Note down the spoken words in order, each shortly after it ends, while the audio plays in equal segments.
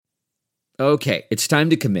Okay, it's time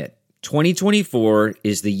to commit. 2024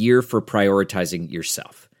 is the year for prioritizing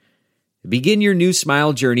yourself. Begin your new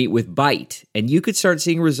smile journey with Byte, and you could start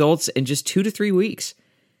seeing results in just 2 to 3 weeks.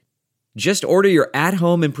 Just order your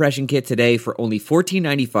at-home impression kit today for only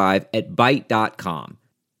 $14.95 at Byte.com.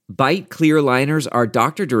 Byte clear liners are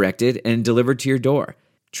doctor-directed and delivered to your door.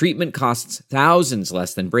 Treatment costs thousands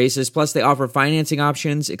less than braces, plus they offer financing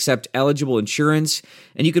options, accept eligible insurance,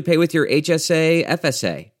 and you could pay with your HSA,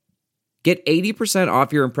 FSA. Get 80%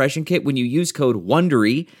 off your impression kit when you use code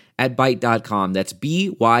WONDERY at Byte.com. That's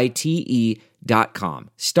BYTE.com.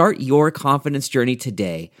 Start your confidence journey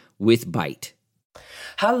today with Byte.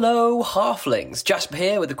 Hello, Halflings. Jasper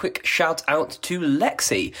here with a quick shout out to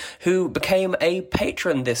Lexi, who became a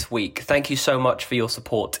patron this week. Thank you so much for your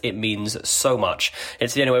support. It means so much.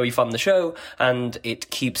 It's the only way we fund the show, and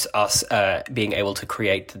it keeps us being able to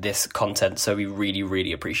create this content, so we really,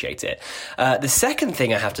 really appreciate it. The second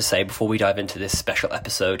thing I have to say before we dive into this special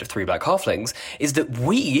episode of Three Black Halflings is that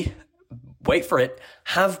we, wait for it,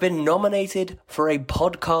 have been nominated for a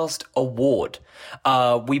podcast award.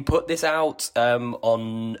 We put this out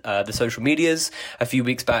on the social medias a few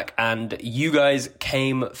weeks back, and you guys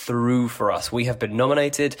came through for us. We have been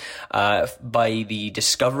nominated by the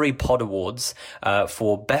Discovery Pod Awards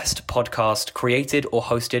for Best Podcast Created or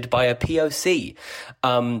Hosted by a POC.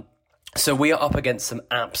 So we are up against some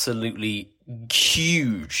absolutely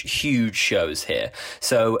huge shows here.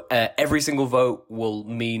 So every single vote will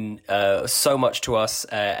mean so much to us,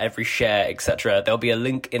 every share, etc. There'll be a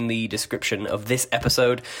link in the description of this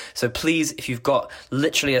episode. So please, if you've got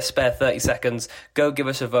literally a spare 30 seconds, go give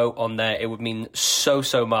us a vote on there. It would mean so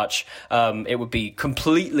much. It would be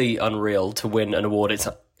completely unreal to win an award. It's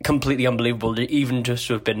completely unbelievable even just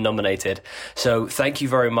to have been nominated. So thank you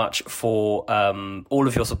very much for all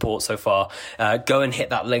of your support so far. Go and hit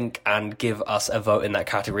that link and give us a vote in that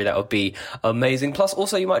category. That would be amazing. Plus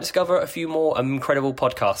also you might discover a few more incredible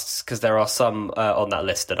podcasts, because there are some on that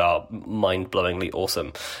list that are mind-blowingly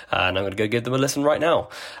awesome, and I'm going to go give them a listen right now.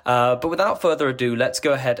 But without further ado, let's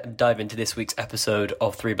go ahead and dive into this week's episode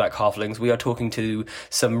of Three Black Halflings. We are talking to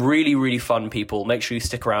some really fun people. Make sure you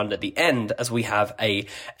stick around at the end, as we have a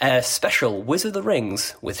special Wizard of the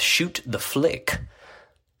Rings with Shoot the Flick.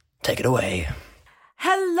 Take it away.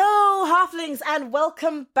 Hello, Halflings, and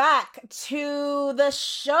welcome back to the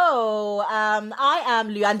show. I am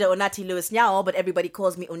Luanda Onati Lewis Nyao, but everybody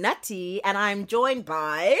calls me Onati, and I'm joined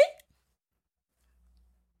by...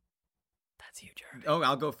 That's you, Jeremy. Oh,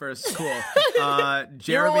 I'll go first. Cool. Jeremy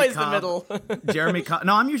You're always Cobb, the middle. Jeremy Cobb.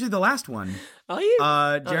 No, I'm usually the last one. Are you?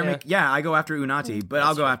 Jeremy. Yeah, I go after Unati, but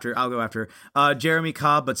I'll go after Jeremy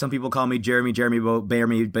Cobb. But some people call me Jeremy Bear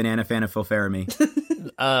Me Banana Fan of Phil Ferramy.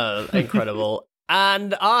 Incredible.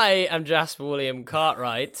 And I am Jasper William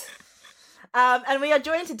Cartwright. And we are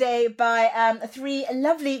joined today by three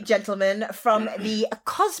lovely gentlemen from the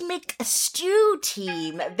Cosmic Stew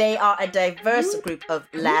team. They are a diverse group of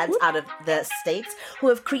lads out of the States who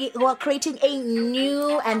are creating a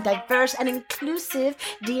new and diverse and inclusive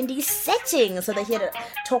D&D setting. So they're here to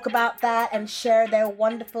talk about that and share their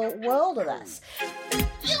wonderful world with us.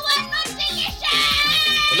 You are not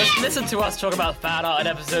delicious! Listen to us talk about fan art in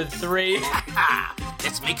episode 3.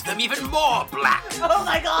 Let's make them even more black. Oh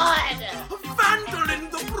my god! Vandal in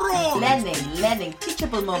the brawl. Learning,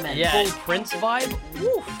 teachable moment. Yeah. Full Prince vibe.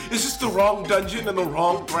 Woo. Is this the wrong dungeon and the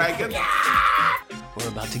wrong dragon? We're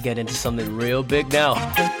about to get into something real big now.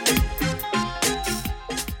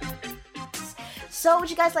 So would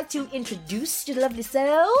you guys like to introduce your lovely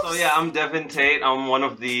selves? So yeah, I'm Devin Tate. I'm one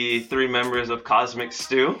of the 3 members of Cosmic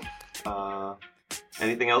Stew.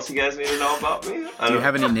 Anything else you guys need to know about me? Do you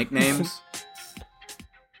have any nicknames?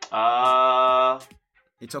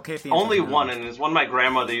 It's okay if the only one, and it's one my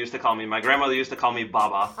grandmother used to call me. My grandmother used to call me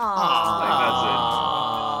Baba. Aww. Like,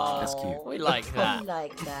 that's it. That's cute. We like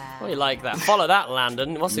that. We like that. Follow that,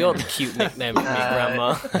 Landon. What's your cute nickname from your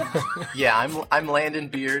grandma? Yeah, I'm Landon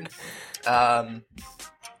Beard.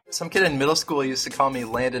 Some kid in middle school used to call me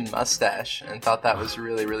Landon Mustache and thought that was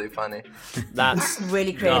really funny. That's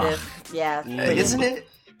really creative. Yeah. Isn't it?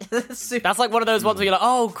 That's like one of those ones where you're like,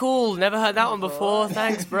 oh, cool, never heard that one before.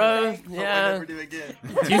 Thanks, bro. Yeah. I'll never do again.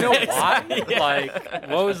 Do you know why? Like,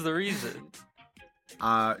 what was the reason?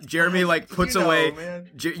 Jeremy puts away,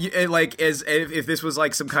 as if this was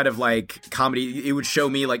like some kind of comedy, it would show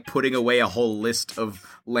me putting away a whole list of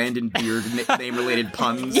Landon Beard nickname related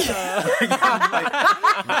puns. Okay,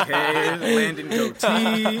 Landon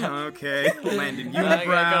goatee. Okay, Landon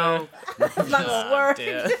unibrow. That's not gonna work.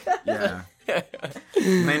 Yeah.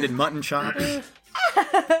 Landon mutton chops.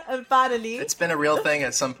 And finally, it's been a real thing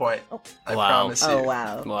at some point. I promise you. Oh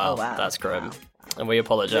wow. Wow, that's grim. And we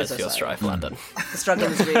apologize So for your sorry. strife, Landon. The struggle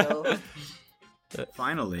is real.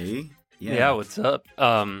 Finally. Yeah, what's up?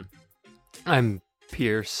 I'm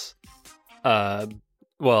Pierce.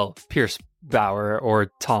 Pierce Bauer or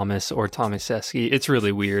Thomas Tomaseski. It's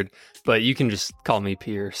really weird, but you can just call me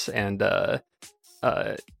Pierce, and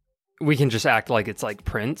we can just act like it's like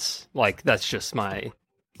Prince. Like that's just my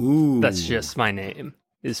name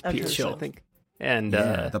is Okay, Pierce, sure. I think. And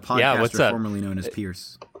the podcaster what's up? formerly known as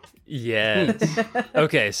Pierce. Yeah.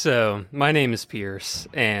 Okay, so my name is Pierce,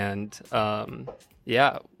 and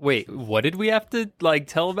wait, what did we have to like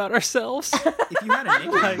tell about ourselves? If you had a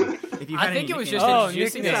nickname, I think it was just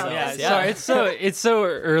introducing nickname. ourselves. Yeah. Sorry, it's so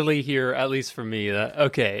early here, at least for me.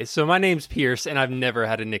 Okay, so my name's Pierce, and I've never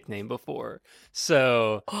had a nickname before.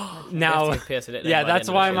 So now, Pierce a nickname yeah, by the that's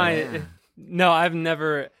end of why the show. no, I've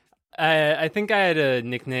never. I think I had a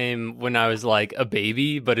nickname when I was like a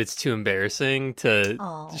baby, but it's too embarrassing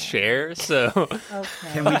to share. So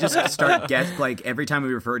Can we just start guest like every time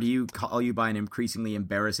we refer to you, call you by an increasingly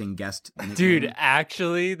embarrassing guest nickname? dude,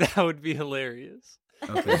 actually, that would be hilarious.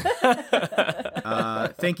 Okay.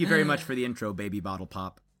 Thank you very much for the intro, Baby Bottle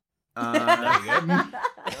Pop.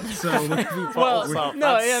 So Well,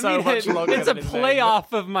 no, I mean it's a play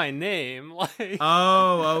off of my name. Like,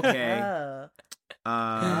 okay.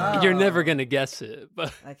 you're never gonna guess it,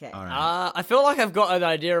 but Okay. All right. I feel like I've got an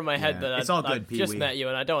idea in my head Yeah, that it's all good, I've just Pee-wee. met you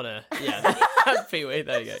and I don't want to. Yeah, Pee-wee,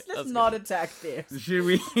 there you go. Let's That's not attack Pierce. Should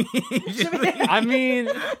we? I mean,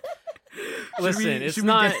 listen, should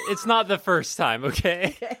we get- it's not the first time,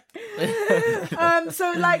 okay?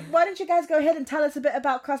 So like, why don't you guys go ahead and tell us a bit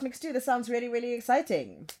about Cosmic Stew? This sounds really, really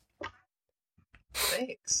exciting.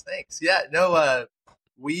 Thanks. Yeah, no,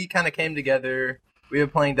 we kind of came together. We've been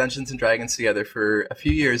playing Dungeons and Dragons together for a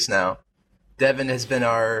few years now. Devin has been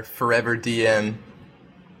our forever DM,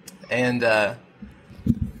 and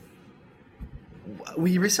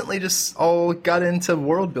we recently just all got into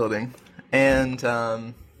world building, and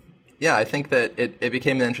I think that it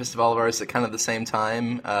became an interest of all of ours at kind of the same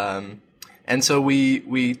time. And so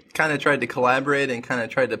we kind of tried to collaborate and kind of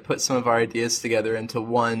tried to put some of our ideas together into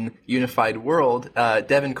one unified world.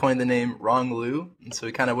 Devin coined the name Wrong Lu, and so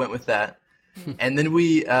we kind of went with that. And then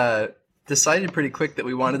we decided pretty quick that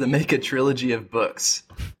we wanted to make a trilogy of books.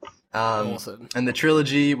 Awesome. And the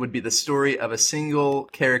trilogy would be the story of a single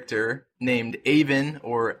character named Avon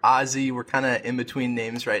or Ozzy. We're kind of in between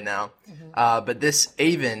names right now. But this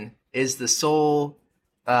Avon is the sole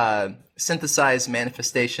synthesized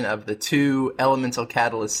manifestation of the two elemental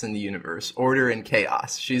catalysts in the universe, order and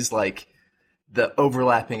chaos. She's like the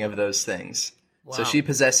overlapping of those things. Wow. So she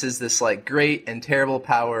possesses this like great and terrible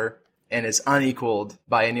power and is unequaled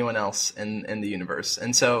by anyone else in the universe.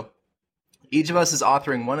 And so each of us is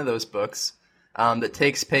authoring one of those books that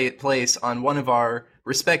takes place on one of our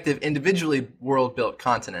respective individually world-built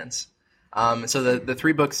continents. So the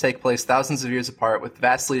three books take place thousands of years apart with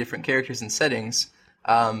vastly different characters and settings,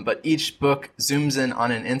 but each book zooms in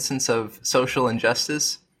on an instance of social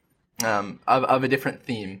injustice of a different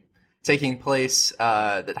theme, taking place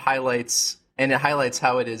that highlights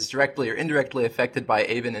how it is directly or indirectly affected by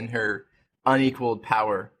Avon and her unequaled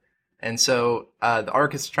power. And so the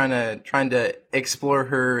arc is trying to explore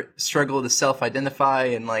her struggle to self-identify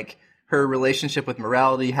and like her relationship with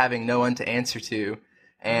morality, having no one to answer to,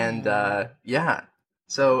 and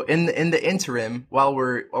So in the interim, while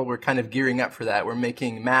we're kind of gearing up for that, we're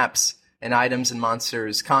making maps and items and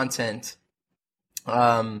monsters content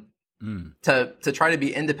to try to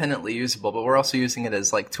be independently usable, but we're also using it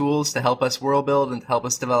as like tools to help us world build and to help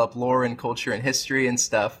us develop lore and culture and history and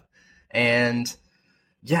stuff. And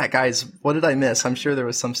yeah, guys, what did I miss? I'm sure there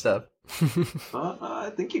was some stuff.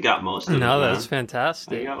 I think you got most of it. No, man. that's fantastic.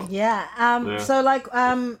 There you go. Yeah. So like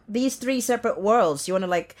these three separate worlds, do you want to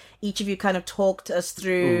like each of you kind of talk to us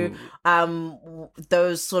through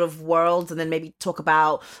those sort of worlds and then maybe talk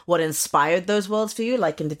about what inspired those worlds for you,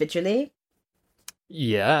 like individually?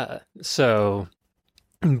 Yeah. So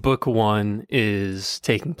book one is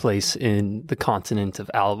taking place in the continent of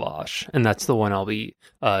Alvash, and that's the one I'll be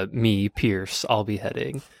me, Pierce, I'll be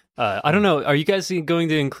heading. I don't know, are you guys going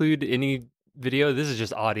to include any video? This is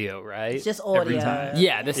just audio, right? It's just audio.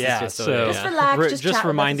 Yeah, this is just so audio. Just relax, just chat with us,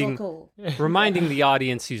 reminding it's all cool. reminding the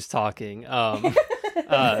audience who's talking.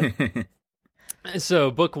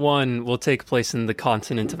 So book one will take place in the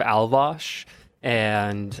continent of Alvash,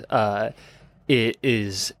 and it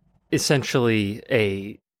is essentially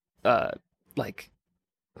a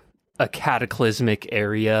cataclysmic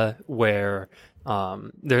area where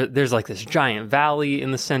there's like this giant valley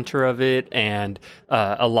in the center of it, and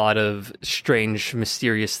a lot of strange,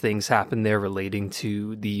 mysterious things happen there relating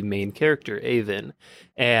to the main character, Avon.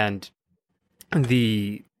 And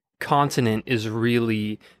the continent is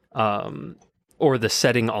really, or the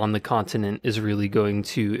setting on the continent is really going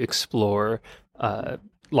to explore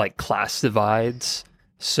like class divides.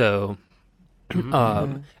 So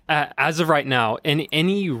as of right now,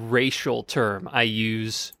 any racial term I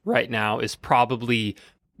use right now is probably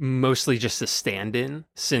mostly just a stand-in,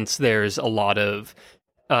 since there's a lot of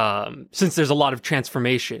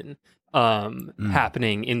transformation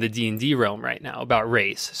happening in the D&D realm right now about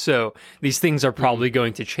race. So these things are probably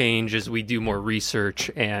going to change as we do more research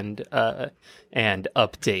and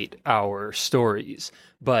update our stories.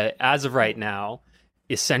 But as of right now,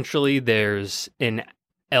 essentially there's an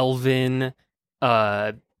elven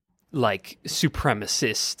like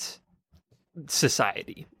supremacist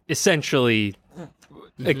society, essentially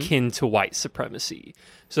akin to white supremacy.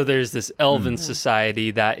 So there's this elven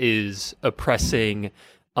society that is oppressing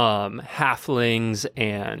halflings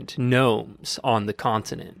and gnomes on the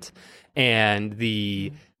continent, and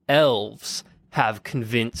the elves have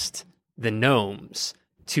convinced the gnomes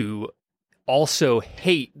to also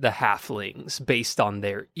hate the halflings based on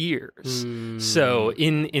their ears. So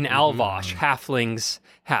in Alvosh, halflings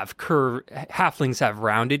have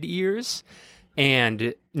rounded ears,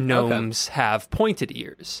 and gnomes have pointed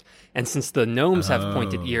ears. And since the gnomes have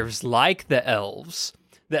pointed ears, like the elves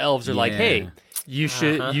are like, hey, you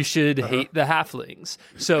should hate the halflings.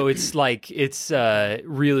 So it's like it's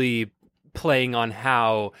really playing on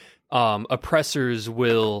how oppressors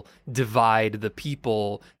will divide the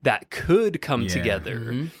people that could come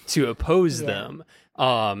together to oppose them,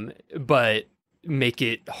 but make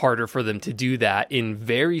it harder for them to do that in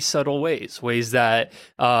very subtle ways that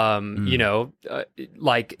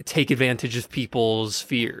like take advantage of people's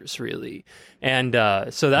fears, really. And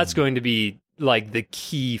so that's going to be like the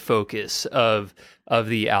key focus of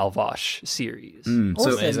the Alvosh series.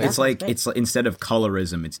 So it's like instead of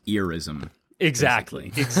colorism, it's earism.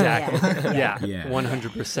 Exactly. Yeah.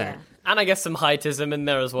 100%. And I guess some heightism in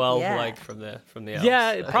there as well, like from the elves.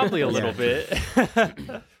 Yeah, probably a little bit.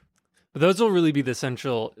 But those will really be the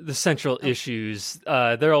central issues.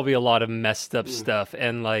 There will be a lot of messed up stuff,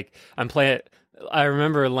 and like I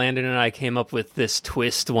remember Landon and I came up with this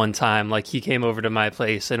twist one time. Like he came over to my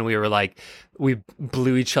place, and we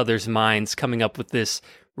blew each other's minds, coming up with this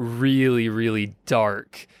really, really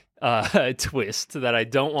dark twist that I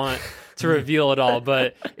don't want to reveal at all.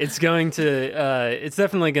 But it's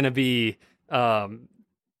definitely going to be it's going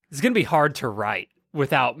to be hard to write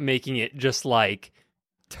without making it just like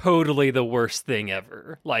totally the worst thing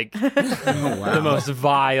ever, like the most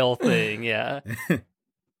vile thing.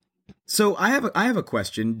 So I have a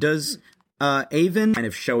question. Does Avon kind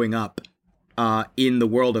of showing up in the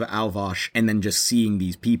world of Alvosh and then just seeing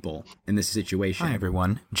these people in this situation? Hi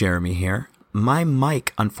everyone, Jeremy here. My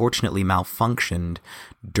mic unfortunately malfunctioned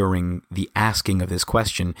during the asking of this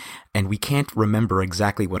question, and we can't remember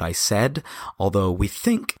exactly what I said, although we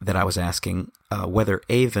think that I was asking whether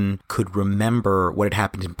Avon could remember what had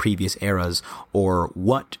happened in previous eras, or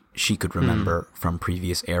what she could remember from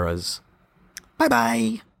previous eras.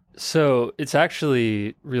 Bye-bye! So it's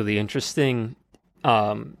actually really interesting.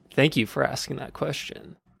 Thank you for asking that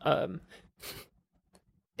question.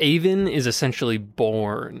 Avon is essentially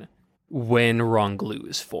born when Ronglu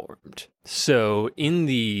is formed. So in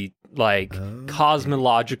the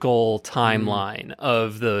cosmological timeline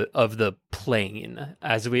of the plane,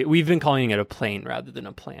 as we've been calling it a plane rather than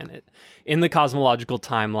a planet. In the cosmological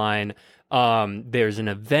timeline, there's an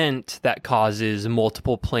event that causes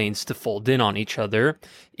multiple planes to fold in on each other.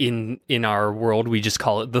 In our world, we just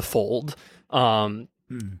call it the fold. So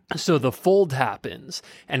the fold happens,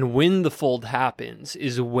 and when the fold happens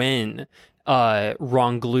is when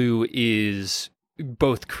Ronglu is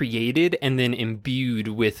both created and then imbued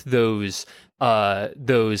with those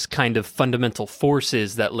kind of fundamental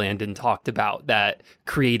forces that Landon talked about that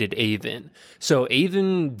created Avon. So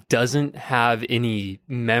Avon doesn't have any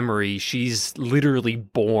memory. She's literally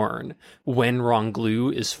born when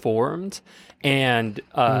Ronglu is formed, and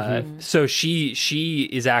so she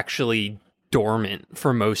is actually dormant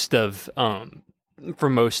for most of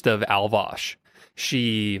Alvosh.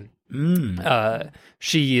 She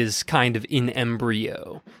is kind of in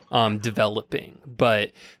embryo, developing,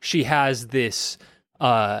 but she has this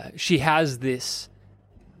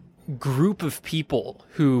group of people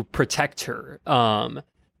who protect her.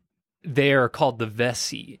 They are called the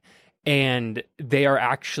Vessi, and they are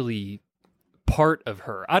actually part of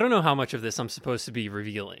her. I don't know how much of this I'm supposed to be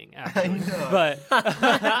revealing, actually, but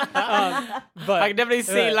I can definitely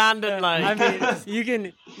see Landon like. I mean,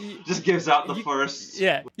 just gives out the first.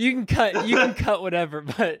 Yeah, you can cut whatever,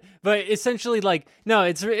 but essentially, like, no,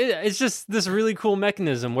 it's just this really cool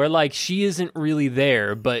mechanism where, like, she isn't really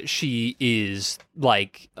there, but she is,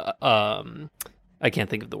 like, I can't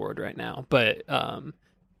think of the word right now, but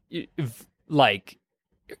like,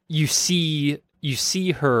 you see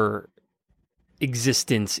her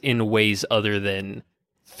existence in ways other than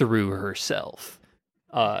through herself.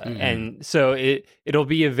 And so it'll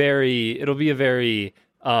be a very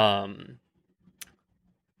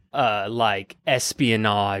like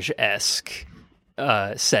espionage-esque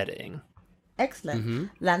setting. Excellent.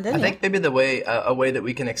 Landon? I think maybe a way that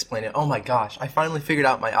we can explain it. Oh my gosh, I finally figured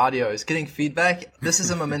out my audio is getting feedback. This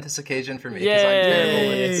is a momentous occasion for me because I'm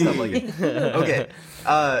terrible at stuff like it. Okay.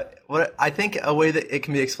 What I think a way that it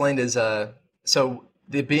can be explained is so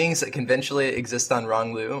the beings that conventionally exist on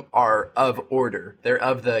Ronglu are of order. They're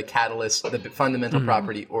of the catalyst, the fundamental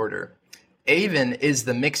property order. Aven is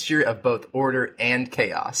the mixture of both order and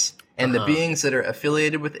chaos. And the beings that are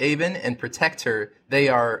affiliated with Aven and protect her, they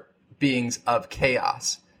are beings of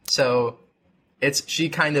chaos. So she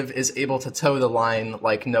kind of is able to toe the line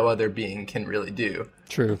like no other being can really do.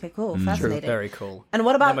 True. Okay, cool. Fascinating. Very cool. And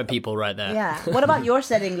what about my people right there? Yeah. What about your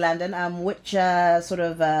setting, Landon? Which sort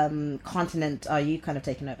of continent are you kind of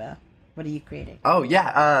taking over? What are you creating? Oh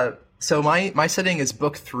yeah. So my setting is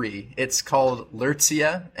book 3. It's called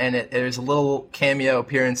Lurtzia, and there's little cameo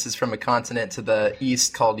appearances from a continent to the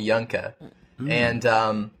east called Yunka.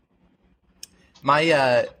 And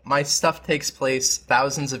my stuff takes place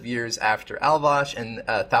thousands of years after Alvash and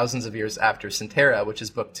thousands of years after Sintera, which is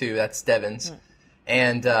book 2. That's Devon's.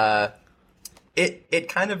 And it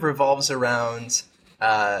kind of revolves around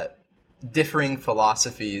differing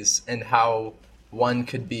philosophies and how one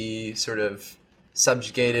could be sort of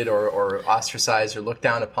subjugated or ostracized or looked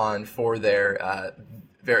down upon for their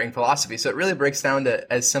varying philosophies. So it really breaks down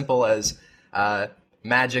to as simple as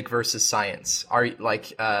magic versus science.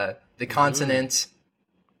 The continent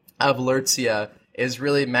of Lurtzia is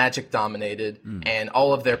really magic dominated, and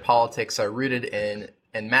all of their politics are rooted in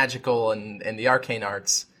magical and the arcane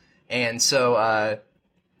arts. And so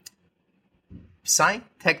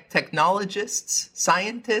technologists,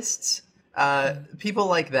 scientists, people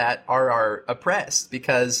like that are oppressed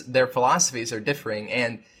because their philosophies are differing,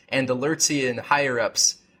 and the Lurtzian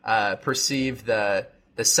higher-ups perceive the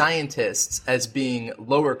scientists as being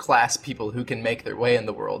lower class people who can make their way in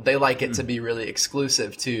the world. They like it to be really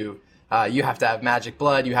exclusive to you have to have magic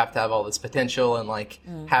blood, you have to have all this potential and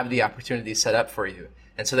have the opportunity set up for you.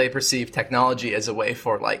 And so they perceive technology as a way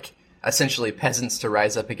for essentially peasants to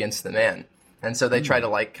rise up against the man. And so they try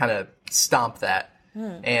to kind of stomp that.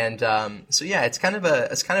 And so yeah, it's kind of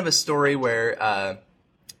a story where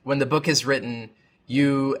when the book is written,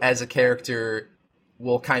 you as a character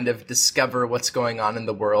will kind of discover what's going on in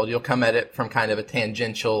the world. You'll come at it from kind of a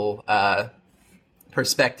tangential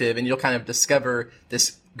perspective, and you'll kind of discover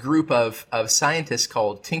this group of scientists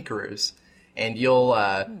called Tinkerers, and you'll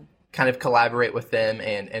kind of collaborate with them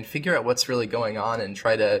and figure out what's really going on and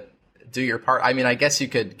try to do your part. I mean, I guess you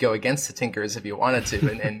could go against the Tinkers if you wanted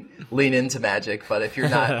to and lean into magic, but if you're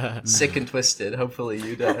not sick and twisted, hopefully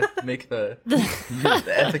you'd make the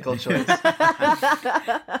ethical choice. Love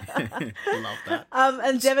that.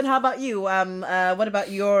 And Devon, how about you? What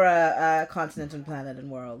about your continent and planet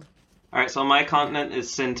and world? All right, so my continent is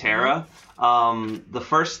Sintera. The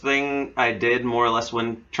first thing I did, more or less,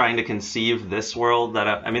 when trying to conceive this world,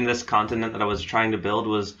 this continent that I was trying to build,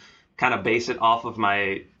 was kind of base it off of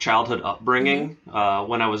my childhood upbringing.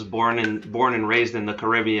 When I was born and raised in the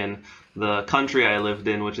Caribbean, the country I lived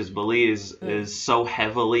in, which is Belize, is so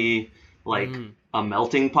heavily a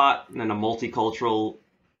melting pot and a multicultural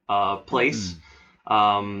place.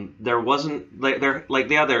 There wasn't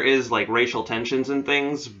there is racial tensions and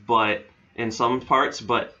things, but in some parts,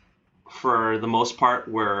 but for the most part,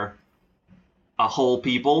 we're a whole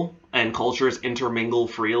people and cultures intermingle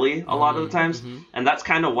freely a lot of the times. And that's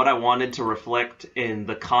kind of what I wanted to reflect in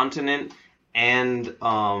the continent, and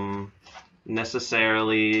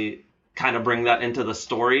necessarily kind of bring that into the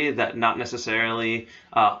story, that not necessarily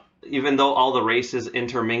even though all the races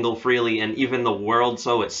intermingle freely, and even the world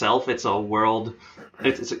itself, it's a world,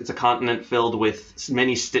 it's a continent filled with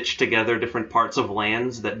many stitched together different parts of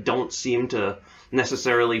lands that don't seem to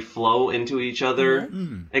necessarily flow into each other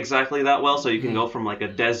exactly that well. So you can go from a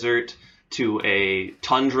desert to a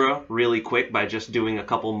tundra really quick by just doing a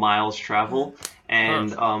couple miles travel.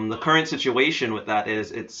 And the current situation with that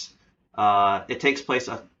is it takes place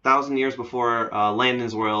 1,000 years before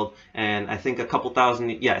Landon's world, and I think a couple thousand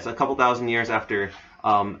years after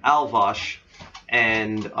Alvash.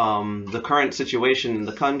 And the current situation in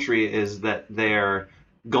the country is that they're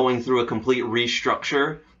going through a complete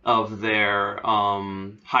restructure of their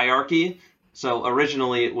hierarchy. So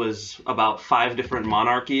originally it was about 5 different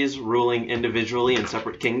monarchies ruling individually in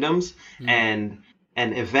separate kingdoms, and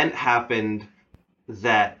an event happened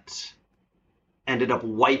that ended up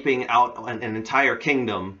wiping out an entire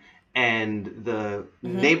kingdom, and the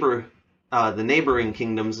neighboring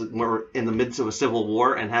kingdoms were in the midst of a civil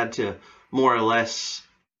war and had to more or less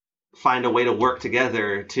find a way to work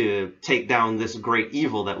together to take down this great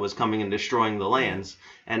evil that was coming and destroying the lands.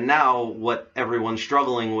 And now what everyone's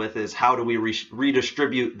struggling with is how do we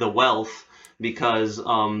redistribute the wealth, because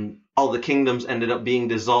all the kingdoms ended up being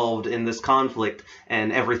dissolved in this conflict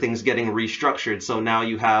and everything's getting restructured. So now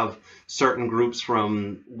you have certain groups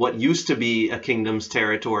from what used to be a kingdom's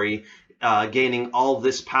territory gaining all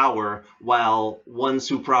this power, while ones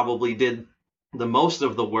who probably did the most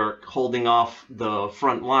of the work holding off the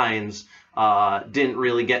front lines didn't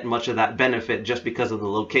really get much of that benefit just because of the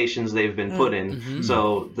locations they've been put in.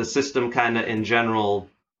 So the system kind of in general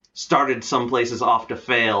started some places off to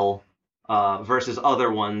fail versus other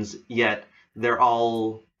ones, yet they're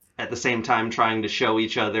all at the same time trying to show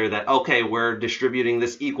each other that, okay, we're distributing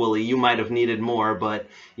this equally. You might have needed more, but,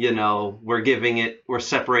 we're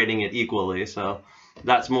separating it equally. So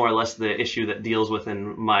that's more or less the issue that deals with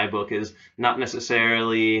in my book, is not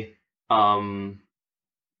necessarily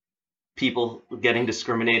people getting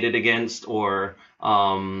discriminated against or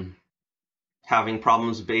having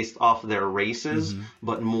problems based off their races,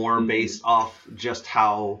 but more based off just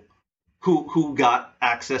how who got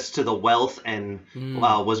access to the wealth and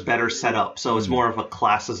was better set up. So it's more of a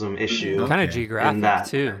classism issue. Kind of geographic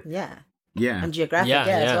too. Yeah, and geographic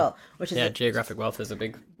as well. Which is geographic wealth is a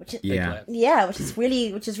big which is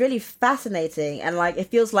really fascinating, and like it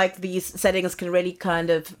feels like these settings can really kind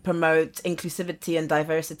of promote inclusivity and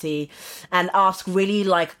diversity, and ask really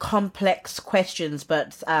like complex questions,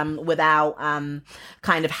 but without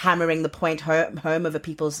kind of hammering the point home over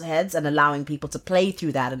people's heads, and allowing people to play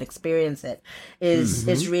through that and experience it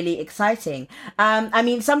is really exciting. I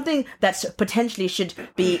mean, something that potentially should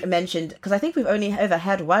be mentioned, because I think we've only ever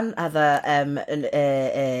had one other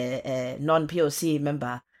non-POC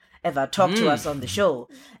member ever talk to us on the show.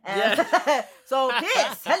 So,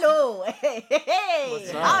 Pierce, hello. Hey,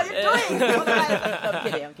 how are you doing? No,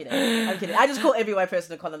 I'm kidding. I just call every white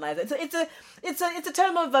person a colonizer. It's a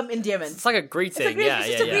term of endearment. It's like a greeting. It's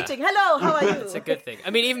just a greeting. Hello, how are you? It's a good thing.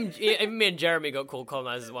 I mean, even me and Jeremy got called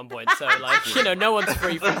colonizers at one point, so like, no one's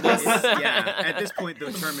free from this. At this point,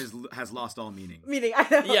 the term has lost all meaning. I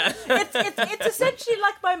know. Yeah. It's essentially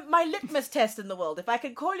like my litmus test in the world. If I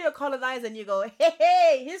can call you a colonizer and you go,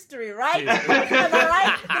 hey, history, right? Am I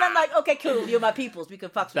right? Then I'm like, okay, cool, you're my peoples. We can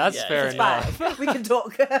fuck with That's fair enough. Fine. We can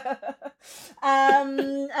talk. Great.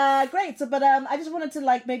 So, but I just wanted to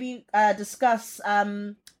like maybe discuss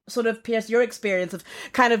sort of, Pierce, your experience of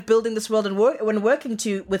kind of building this world and when working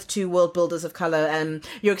with two world builders of color, and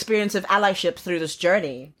your experience of allyship through this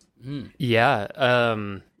journey. Yeah,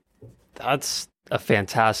 that's a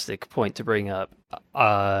fantastic point to bring up.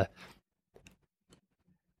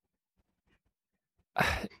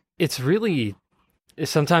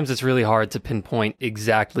 Sometimes it's really hard to pinpoint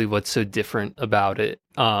exactly what's so different about it,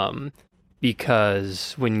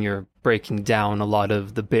 because when you're breaking down a lot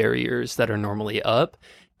of the barriers that are normally up,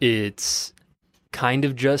 it's kind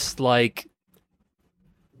of just like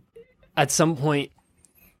at some point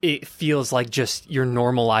it feels like just you're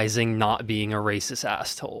normalizing not being a racist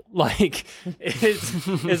asshole. Like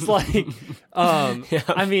it's like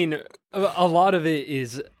I mean, a lot of it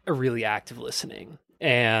is a really active listening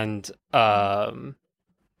and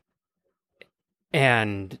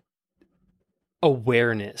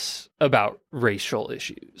awareness about racial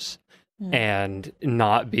issues and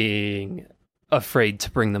not being afraid to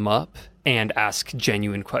bring them up and ask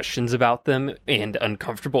genuine questions about them and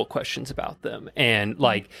uncomfortable questions about them. And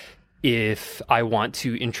like, if I want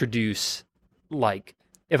to introduce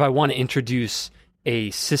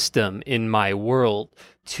a system in my world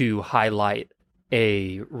to highlight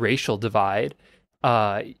a racial divide,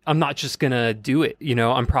 I'm not just gonna do it.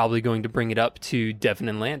 I'm probably going to bring it up to Devin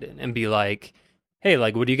and Landon and be like, hey,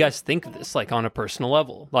 like, what do you guys think of this? Like, on a personal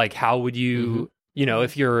level, like, how would you,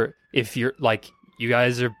 if you're like, you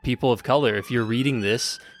guys are people of color, if you're reading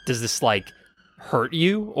this, does this like hurt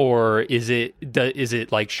you, or is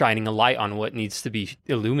it like shining a light on what needs to be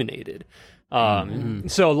illuminated?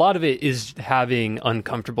 So a lot of it is having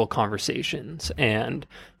uncomfortable conversations and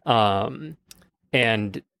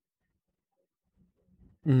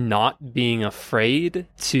not being afraid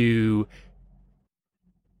to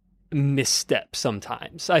misstep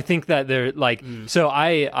sometimes. I think that they're like, so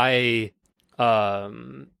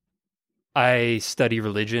I study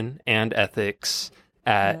religion and ethics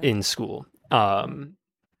in school. And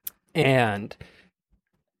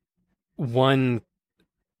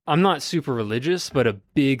I'm not super religious, but a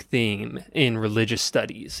big theme in religious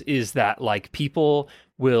studies is that like people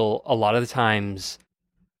will a lot of the times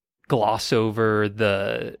gloss over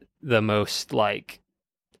the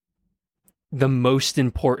most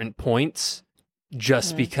important points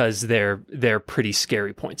just because they're pretty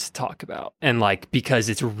scary points to talk about, and like because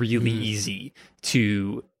it's really easy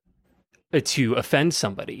to offend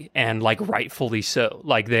somebody, and like rightfully so.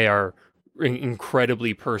 Like they are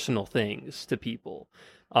incredibly personal things to people.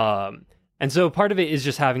 And so part of it is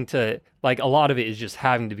just having to, like, a lot of it is just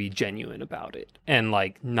having to be genuine about it, and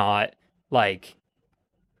like not like,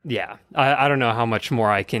 I don't know how much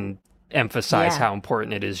more I can emphasize how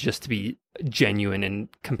important it is just to be genuine and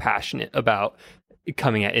compassionate about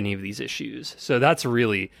coming at any of these issues. So that's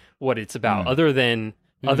really what it's about. Other than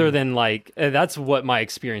like, that's what my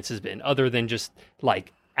experience has been, other than just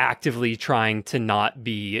like actively trying to not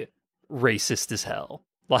be racist as hell.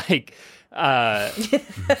 Like, it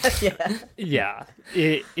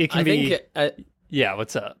can be.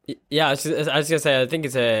 What's up? Yeah, I was gonna say, I think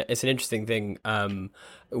it's an interesting thing.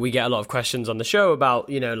 We get a lot of questions on the show about,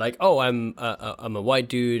 you know, like, oh, I'm a white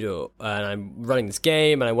dude, and I'm running this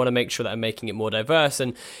game, and I want to make sure that I'm making it more diverse.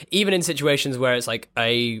 And even in situations where it's like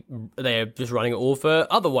they're just running it all for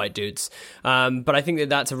other white dudes. But I think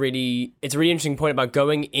that's it's a really interesting point about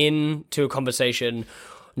going into a conversation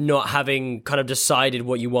not having kind of decided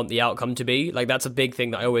what you want the outcome to be. Like, that's a big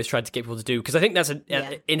thing that I always try to get people to do, because I think that's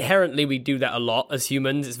inherently we do that a lot as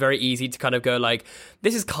humans. It's very easy to kind of go like,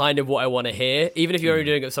 this is kind of what I want to hear, even if you're only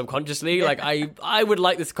doing it subconsciously. Like, I would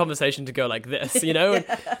like this conversation to go like this, you know? And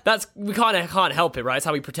that's, we kind of can't help it, right? It's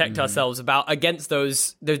how we protect ourselves against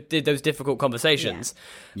those difficult conversations.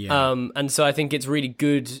 And so I think it's really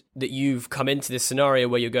good that you've come into this scenario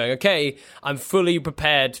where you're going, okay, I'm fully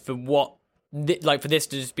prepared for what, like, for this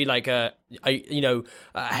to just be like hey,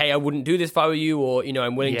 I wouldn't do this if I were you, or, you know,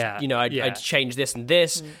 I'm willing to, you know, I'd change this and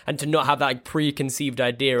this, and to not have that like preconceived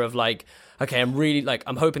idea of like, okay, I'm really like,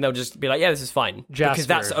 I'm hoping they'll just be like, yeah, this is fine, Jasper, because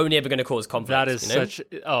that's only ever going to cause conflict. That is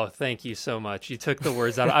oh, thank you so much. You took the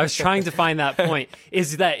words out. I was trying to find that point.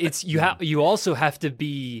 Is that it's you also have to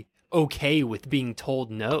be okay with being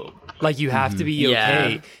told no. Like, you have to be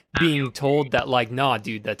okay being told that, like, nah,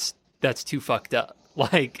 dude, that's too fucked up.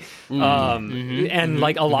 Like, and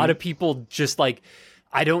like a lot of people just like,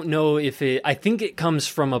 I don't know if I think it comes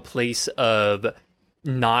from a place of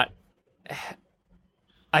not,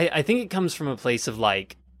 I think it comes from a place of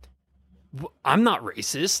like, I'm not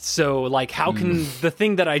racist, so like, how can the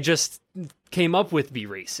thing that I just came up with be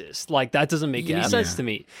racist? Like, that doesn't make any sense to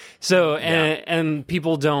me. So, and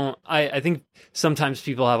people don't, I think sometimes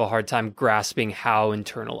people have a hard time grasping how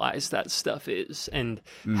internalized that stuff is, and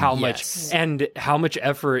how much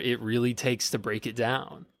effort it really takes to break it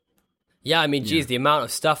down. Yeah, I mean, geez, the amount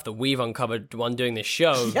of stuff that we've uncovered while doing this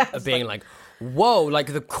show of being like, whoa,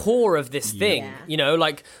 like the core of this thing, you know,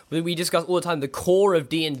 like we discuss all the time, the core of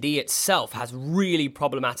D&D itself has really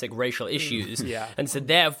problematic racial issues. And so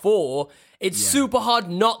therefore, it's super hard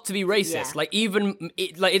not to be racist. Like, even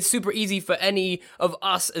it's super easy for any of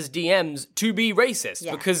us as DMs to be racist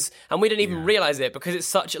because, and we don't even realize it, because it's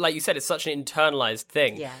such, like you said, it's such an internalized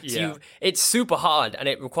thing. So it's super hard, and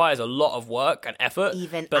it requires a lot of work and effort.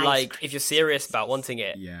 But like, if you're serious about wanting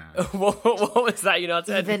it, what was that? You know,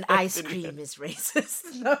 even ice cream is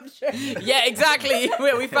racist. No, I'm sure. Yeah, exactly.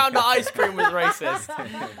 We found that ice cream was racist.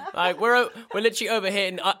 Like, we're literally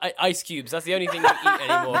overhitting ice cubes. That's the only thing we eat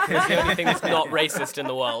anymore. It's the only thing that's not racist in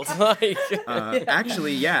the world.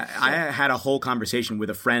 Actually, I had a whole conversation with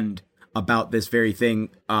a friend about this very thing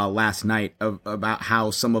last night, about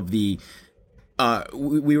how some of the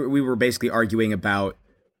we were basically arguing about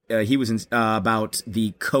about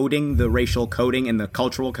the coding, the racial coding and the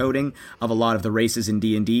cultural coding of a lot of the races in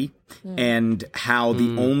D&D, and how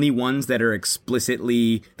the only ones that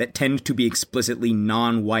tend to be explicitly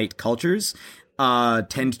non-white cultures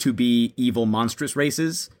tend to be evil, monstrous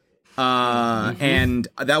races. And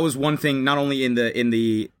that was one thing, not only in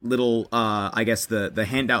the little, I guess the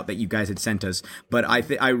handout that you guys had sent us, but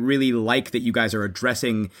I really like that you guys are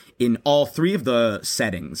addressing in all three of the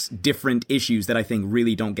settings different issues that I think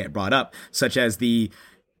really don't get brought up, such as the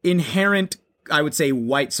inherent, I would say,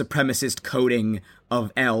 white supremacist coding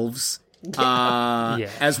of elves.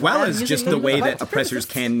 As well as just the way that oppressors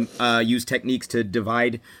can use techniques to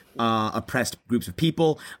divide oppressed groups of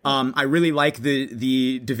people. I really like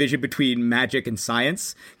the division between magic and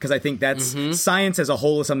science, because I think that's science as a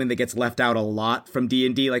whole is something that gets left out a lot from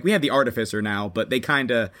D&D. Like, we have the Artificer now, but they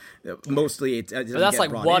kind of mostly it doesn't But that's get like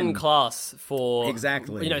brought one in. class for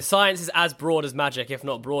Exactly. Science is as broad as magic, if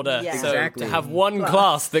not broader. Yeah. So Exactly. to have one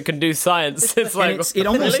class that can do science, it's like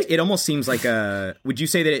And it almost seems like a. Would you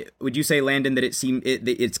say Landon that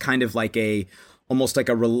it's kind of like almost like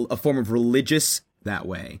a form of religious that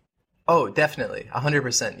way? Oh, definitely,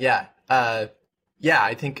 100%. Yeah,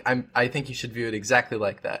 I think you should view it exactly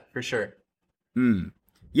like that for sure.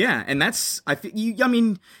 Yeah, and that's I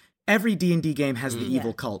mean, every D&D game has the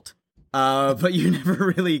evil cult. But you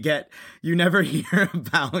never hear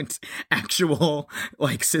about actual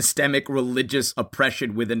like systemic religious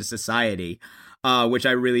oppression within a society, which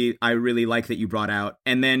I really like that you brought out.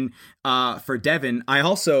 And then for Devin, I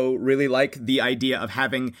also really like the idea of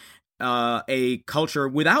having a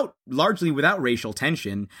culture largely without racial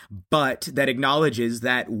tension, but that acknowledges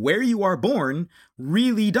that where you are born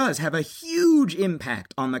really does have a huge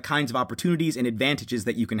impact on the kinds of opportunities and advantages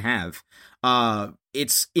that you can have.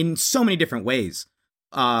 It's in so many different ways.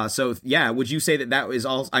 So yeah, would you say that is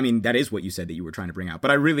all? I mean, that is what you said that you were trying to bring out, but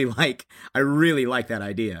I really like that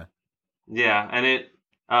idea. Yeah, and it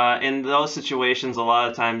in those situations, a lot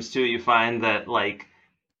of times too, you find that like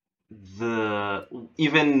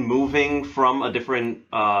even moving from a different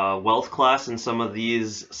wealth class in some of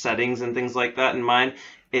these settings and things like that in mind,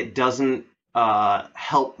 it doesn't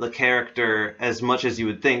help the character as much as you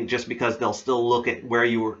would think, just because they'll still look at where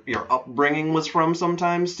your upbringing was from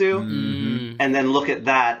sometimes too, and then look at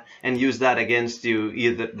that and use that against you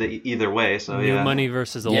either way. So New money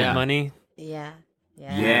versus old money. Yeah.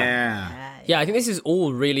 Yeah, I think this is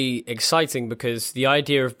all really exciting, because the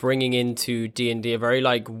idea of bringing into D&D a very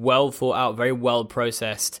like well thought out, very well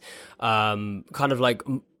processed, kind of like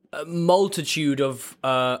a multitude of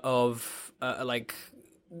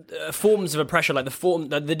forms of oppression, like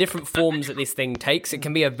the different forms that this thing takes. It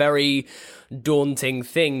can be a very daunting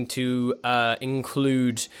thing to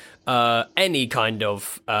include any kind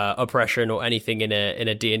of oppression or anything in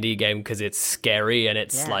a D&D game, because it's scary and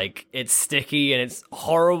it's like it's sticky and it's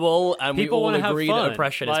horrible, and People we all wanna agree have that fun.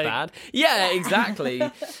 oppression is Like- bad. Yeah, exactly.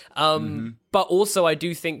 But also I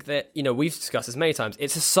do think that, we've discussed this many times,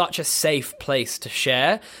 it's such a safe place to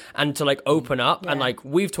share and to like open up, and like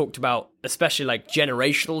we've talked about especially like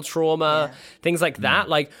generational trauma, things like that.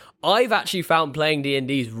 Like I've actually found playing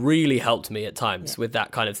D&D's really helped me at times with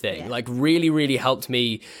that kind of thing. Like really, really helped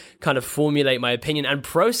me kind of formulate my opinion and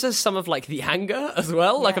process some of like the anger as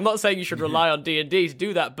well. Like I'm not saying you should rely on D&D to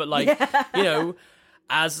do that, but like,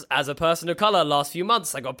 as a person of color, last few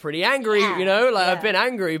months I got pretty angry, I've been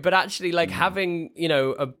angry, but actually like having,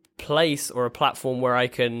 a place or a platform where I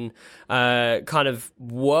can kind of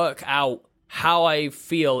work out how I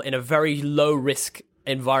feel in a very low risk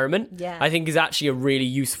environment, I think is actually a really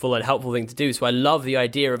useful and helpful thing to do. So I love the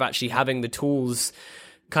idea of actually having the tools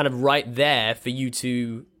kind of right there for you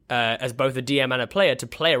to as both a DM and a player to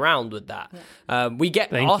play around with that. We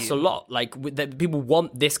get asked a lot, like that people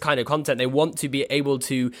want this kind of content. They want to be able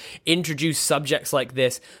to introduce subjects like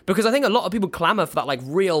this, because I think a lot of people clamor for that like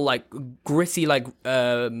real like gritty like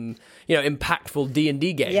impactful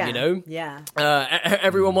D&D game.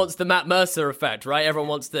 Everyone wants the Matt Mercer effect, right? Everyone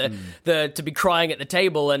wants the to be crying at the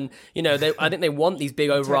table, and I think they want these big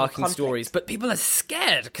overarching stories, but people are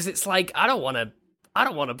scared because it's like I don't want to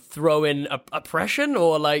throw in oppression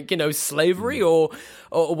or like slavery or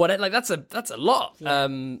whatever. Like that's a lot.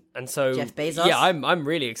 And so Jeff Bezos. Yeah, I'm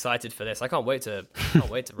really excited for this. I can't wait to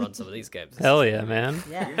run some of these games. Hell yeah, man!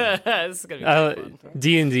 Yeah, this is gonna be fun.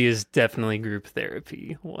 D&D is definitely group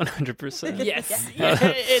therapy, 100%. Yes,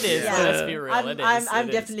 it is. Yeah. Let's be real. I'm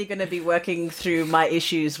definitely going to be working through my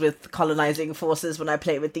issues with colonizing forces when I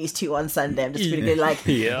play with these two on Sunday. I'm just really like,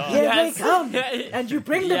 here they come, and you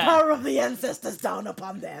bring the power of the ancestors down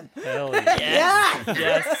upon them. Hell yeah.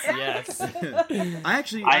 Yes.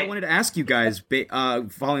 I wanted to ask you guys,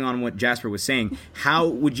 following on what Jasper was saying, how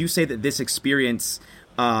would you say that this experience,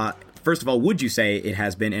 first of all, would you say it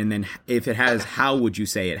has been, and then if it has, how would you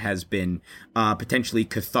say it has been potentially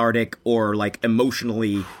cathartic or like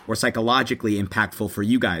emotionally or psychologically impactful for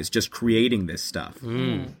you guys just creating this stuff?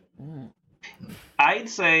 I'd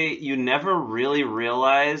say you never really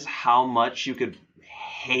realize how much you could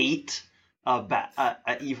hate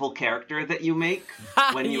a evil character that you make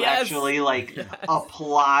when you actually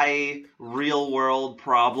apply real world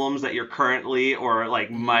problems that you're currently or like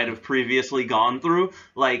might have previously gone through.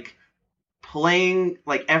 Like playing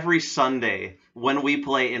like every Sunday when we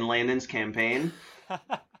play in Landon's campaign,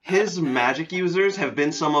 his magic users have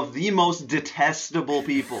been some of the most detestable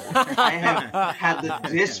people I have had the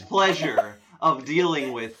displeasure of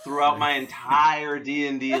dealing with throughout my entire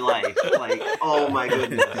D&D life. Like, oh my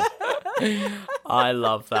goodness. I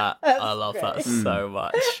love that. I love great. that so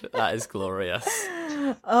much. That is glorious.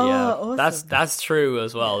 Oh, Yeah, awesome. that's true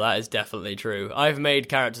as well. That is definitely true. I've made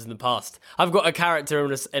characters in the past. I've got a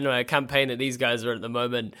character in a campaign that these guys are at the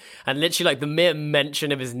moment, and literally, like, the mere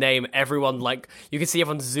mention of his name, everyone, like, you can see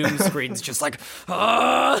everyone's Zoom screens just like,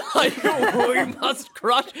 like, we must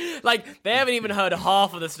crush. Like, they haven't even heard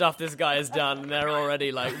half of the stuff this guy has done, and they're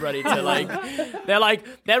already like ready to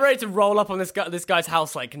they're ready to roll up on this guy's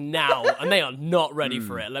house like now, and they are not ready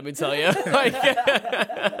for it. Let me tell you.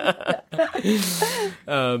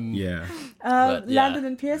 Yeah. Landon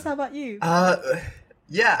and Pierce, how about you?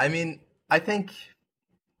 Yeah, I mean, I think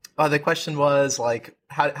the question was like,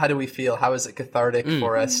 how do we feel? How is it cathartic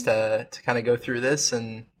for us to kind of go through this?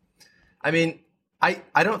 And I mean, I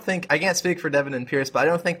don't think, I can't speak for Devin and Pierce, but I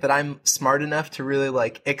don't think that I'm smart enough to really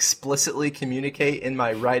like explicitly communicate in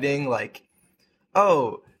my writing like,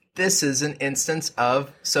 oh, this is an instance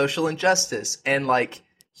of social injustice, and like,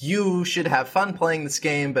 you should have fun playing this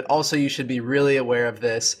game, but also you should be really aware of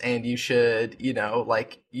this, and you should, you know,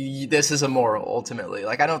 like, this is a moral, ultimately.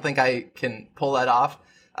 Like, I don't think I can pull that off.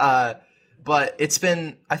 But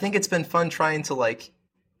I think it's been fun trying to, like,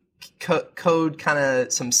 code kind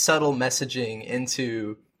of some subtle messaging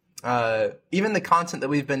into even the content that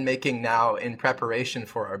we've been making now in preparation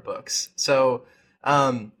for our books. So,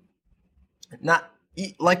 not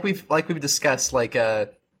like we've discussed, like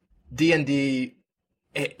D&D.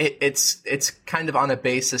 It's kind of on a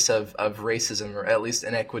basis of racism, or at least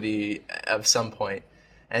inequity of some point.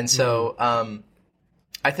 And so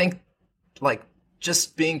I think like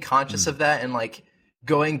just being conscious of that, and like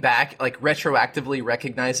going back, like retroactively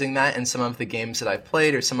recognizing that in some of the games that I've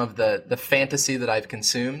played, or some of the fantasy that I've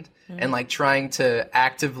consumed, and like trying to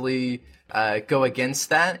actively go against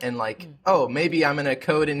that, and like, oh, maybe I'm going to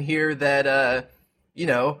code in here that, you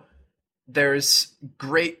know, there's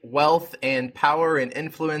great wealth and power and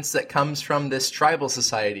influence that comes from this tribal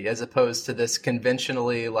society, as opposed to this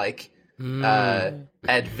conventionally like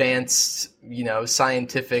advanced, you know,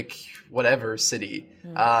 scientific whatever city.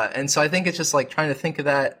 And so I think it's just like trying to think of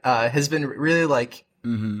that has been really like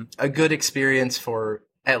a good experience for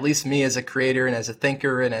at least me as a creator and as a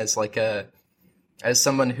thinker, and as like as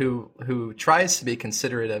someone who tries to be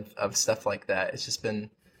considerate of stuff like that. It's just been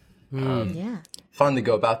fun to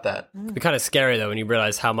go about that. It's kind of scary though when you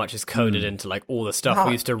realize how much is coded into like all the stuff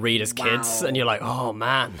we used to read as kids, and you're like, oh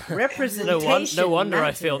man, representation. no wonder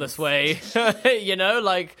matters. I feel this way. You know,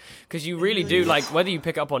 like, because you really do, like, whether you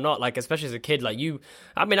pick up or not, like, especially as a kid, like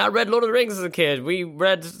I read Lord of the Rings as a kid. We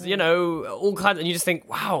read, you know, all kinds, and you just think,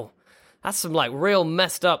 wow, that's some like real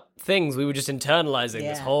messed up things we were just internalizing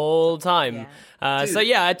this whole time. So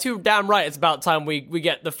yeah, too damn right. It's about time we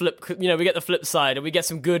get the flip. You know, we get the flip side, and we get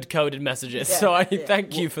some good coded messages. So I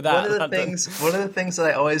thank you for that. One of the things that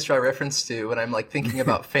I always draw reference to when I'm like thinking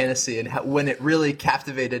about fantasy, and when it really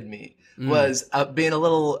captivated me was being a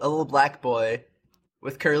little black boy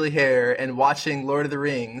with curly hair and watching Lord of the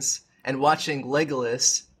Rings and watching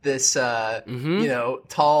Legolas, this you know,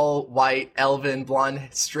 tall, white, elven, blonde,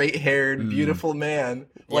 straight-haired, beautiful man,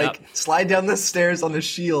 like slide down the stairs on a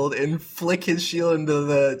shield and flick his shield into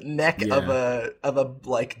the neck of a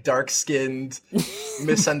like dark-skinned,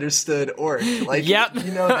 misunderstood orc. Like, you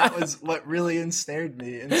know, that was what really ensnared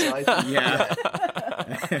me. And so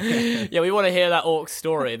we want to hear that orc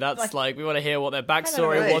story. That's like we want to hear what their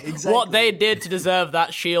backstory was, exactly. what they did to deserve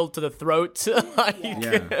that shield to the throat.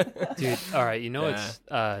 Dude, all right, you know it's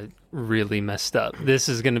really messed up. This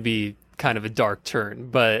is going to be kind of a dark turn,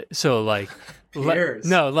 but so like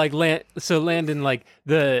Landon, like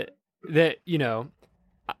the you know,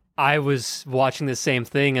 I was watching the same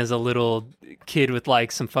thing as a little kid with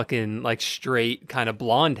like some fucking like straight kind of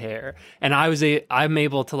blonde hair, and I'm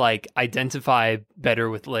able to like identify better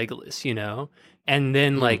with Legolas, you know. And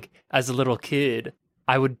then like as a little kid,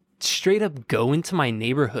 I would straight up go into my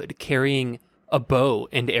neighborhood carrying a bow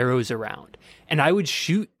and arrows around, and I would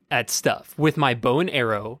shoot at stuff with my bow and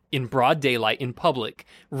arrow in broad daylight in public,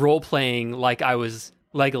 role playing like I was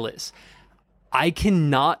Legolas. I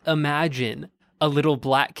cannot imagine a little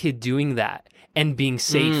black kid doing that and being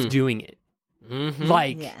safe doing it.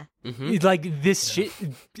 Like this shit,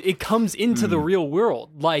 it comes into the real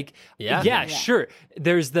world. Like, sure.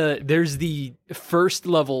 There's the first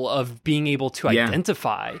level of being able to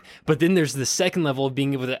identify, but then there's the second level of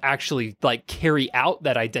being able to actually like carry out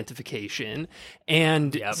that identification.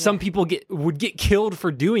 And some people would get killed for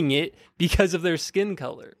doing it because of their skin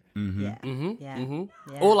color.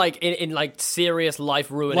 Or like in like serious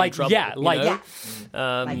life ruining Like, trouble. yeah, you like- know?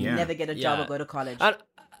 Like you never get a job yeah. or go to college.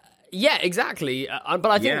 Yeah, exactly. But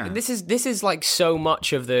I think this is like so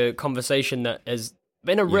much of the conversation that has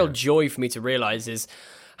been a real joy for me to realize is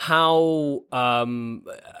how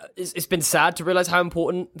it's been sad to realize how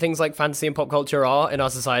important things like fantasy and pop culture are in our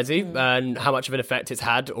society and how much of an effect it's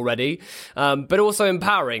had already. But also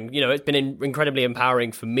empowering. You know, it's been incredibly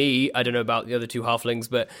empowering for me. I don't know about the other two halflings,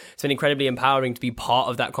 but it's been incredibly empowering to be part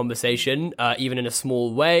of that conversation, even in a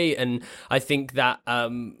small way. And I think that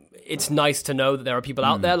it's nice to know that there are people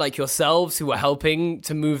out there like yourselves who are helping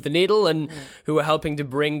to move the needle and who are helping to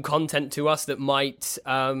bring content to us that might,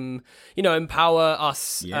 empower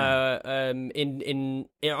us in our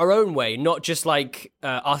own way, not just like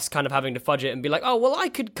us kind of having to fudge it and be like, oh, well, I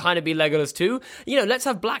could kind of be Legolas too. You know, let's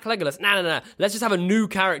have Black Legolas. No. Let's just have a new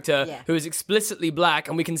character who is explicitly black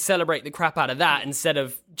and we can celebrate the crap out of that instead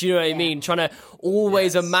of, do you know what I mean? Trying to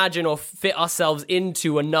always imagine or fit ourselves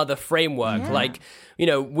into another framework. Like, you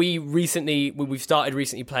know, we've started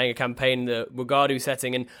recently playing a campaign in the Wagadu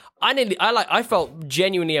setting, and I felt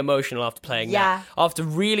genuinely emotional after playing that. After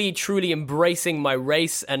really truly embracing my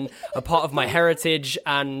race and a part of my heritage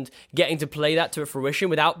and getting to play that to fruition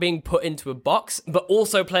without being put into a box, but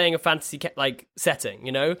also playing a fantasy setting,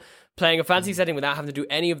 you know? Playing a fantasy setting without having to do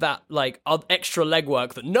any of that like extra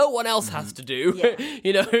legwork that no one else has to do,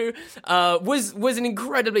 you know, was an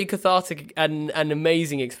incredibly cathartic and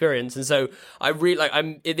amazing experience. And so I really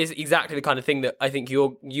it is exactly the kind of thing that I think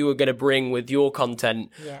you are going to bring with your content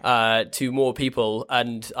to more people,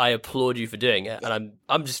 and I applaud you for doing it. And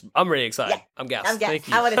I'm really excited. I'm gassed. Thank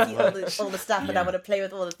you. I want to see all the stuff, and I want to play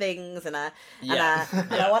with all the things, and I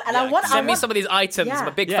want send me some of these items. I'm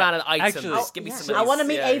a big fan of items. Actually, just give me some. I want to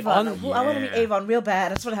meet Avon. I want to meet Avon real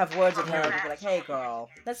bad. I just want to have words with her and be like, "Hey, girl,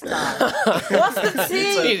 let's start. What's the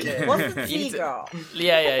tea? What's the tea, girl?"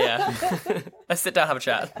 Yeah. Let's sit down, have a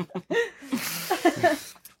chat.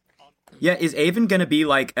 Yeah, is Avon gonna be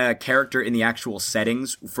like a character in the actual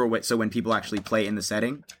settings so when people actually play in the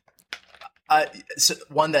setting? So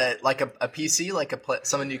one that like a PC, like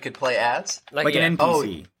someone you could play as, like an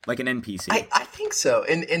NPC, like an NPC. I think so.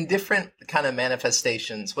 In different kind of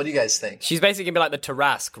manifestations. What do you guys think? She's basically gonna be like the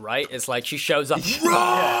Tarask, right? It's like she shows up,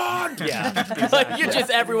 run! Exactly. Like you're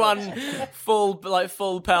just everyone full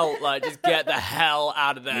pelt, like just get the hell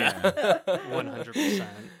out of there. 100%.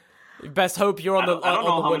 Best hope you're on the I don't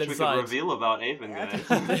know how much winning we side. can reveal about Avon, guys.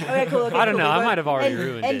 Okay, cool. I don't know. I might have already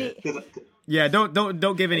ruined it. Yeah,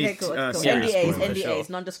 don't give any Cool. serious NDAs,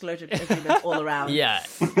 non-disclosure agreements all around. Yeah.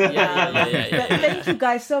 But thank you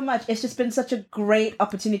guys so much. It's just been such a great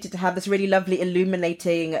opportunity to have this really lovely,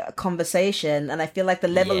 illuminating conversation, and I feel like the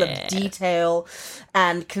level of detail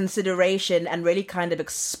and consideration and really kind of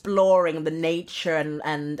exploring the nature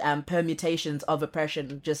and permutations of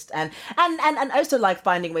oppression, just and also like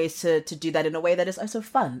finding ways to do that in a way that is also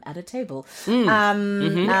fun at a table.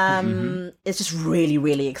 It's just really,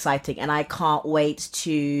 really exciting, and I can't wait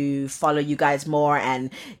to follow you guys more and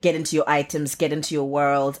get into your items, get into your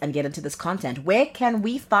world, and get into this content. Where can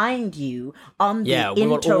we find you on the interwebs? We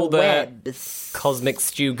want all the Cosmic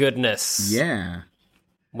Stew goodness. Yeah.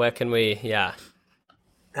 Where can we? Yeah.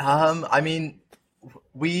 I mean,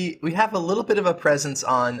 we have a little bit of a presence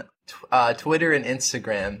on Twitter and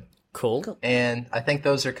Instagram. Cool. And I think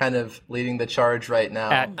those are kind of leading the charge right now.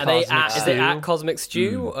 Is it at Cosmic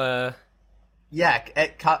Stew? Yeah,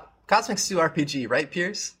 at Cosmic Stew RPG, right,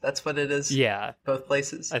 Pierce? That's what it is? Yeah. Both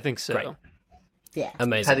places? I think so. Great. Yeah.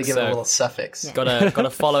 Amazing. Had to give it a little suffix. Gotta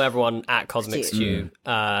follow everyone at Cosmic Stew.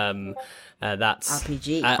 That's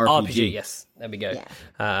RPG. RPG, yes. There we go.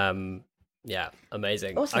 Yeah.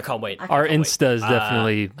 Amazing. Awesome. I can't wait. Our Insta is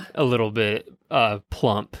definitely a little bit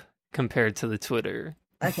plump compared to the Twitter.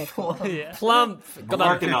 Okay, cool. Plump.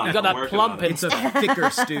 Got that plump in. It's a thicker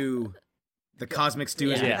stew. The Cosmic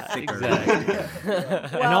Stew is thicker.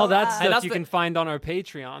 Exactly. And all that stuff you can find on our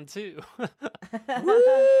Patreon too.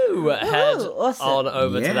 Woo! Head awesome. on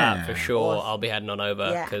over to that for Yeah. sure. I'll be heading on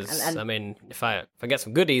over Yeah, because and- I mean, if I get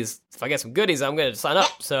some goodies, I'm going to sign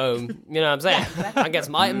up. So you know what I'm saying? I get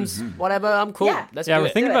some items, whatever. I'm cool. Yeah. Let's Yeah, do we're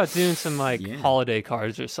it. thinking about doing some holiday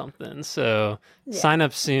cards or something. So sign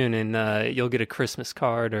up soon, and you'll get a Christmas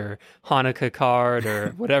card or Hanukkah card or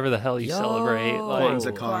whatever the hell you celebrate.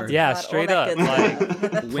 Kwanzaa card. Yeah, All straight that up. good Like,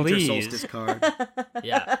 Winter please. solstice card.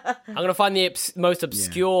 Yeah, I'm gonna find the most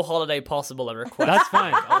obscure holiday possible and request. That's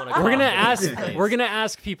fine. I want a We're gonna card, ask. please. We're gonna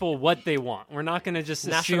ask people what they want. We're not gonna just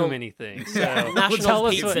National- assume anything. So National tell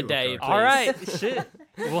us Pizza what. Day. All right, shit.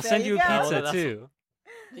 We'll send you you a go. pizza Well, too.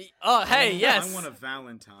 Oh, hey, yes. I want a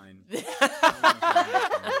Valentine.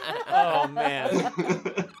 Oh man.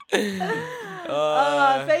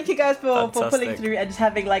 Thank you guys for pulling fantastic. through and just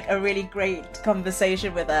having like a really great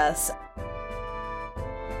conversation with us.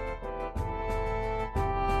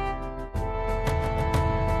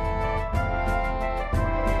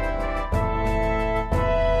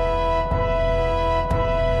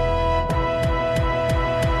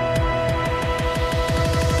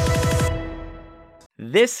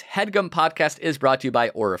 This HeadGum podcast is brought to you by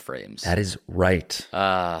Aura Frames. That is right.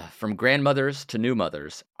 From grandmothers to new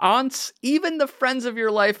mothers, aunts, even the friends of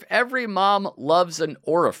your life, every mom loves an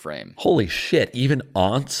Aura Frame. Holy shit, even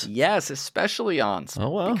aunts? Yes, especially aunts. Oh,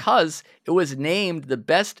 wow. Because it was named the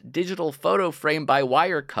best digital photo frame by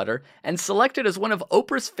Wirecutter and selected as one of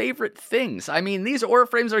Oprah's favorite things. I mean, these Aura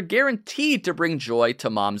Frames are guaranteed to bring joy to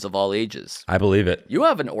moms of all ages. I believe it. You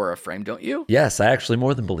have an Aura Frame, don't you? Yes, I actually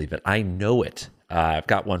more than believe it. I know it. I've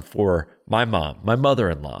got one for my mom, my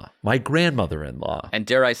mother-in-law, my grandmother-in-law. And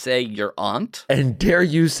dare I say, your aunt? And dare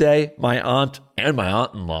you say, my aunt and my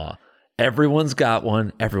aunt-in-law. Everyone's got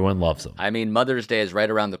one. Everyone loves them. I mean, Mother's Day is right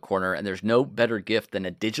around the corner, and there's no better gift than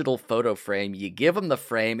a digital photo frame. You give them the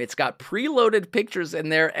frame. It's got preloaded pictures in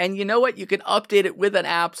there, and you know what? You can update it with an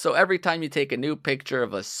app, so every time you take a new picture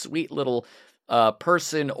of a sweet little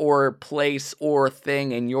person or place or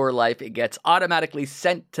thing in your life, it gets automatically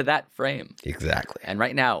sent to that frame. Exactly. And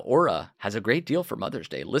right now, Aura has a great deal for Mother's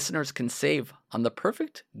Day. Listeners can save on the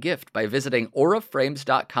perfect gift by visiting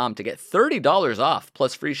auraframes.com to get $30 off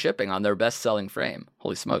plus free shipping on their best-selling frame.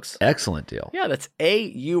 Holy smokes. Excellent deal. Yeah, that's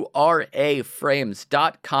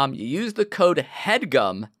auraframes.com. You use the code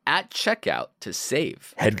HEADGUM at checkout to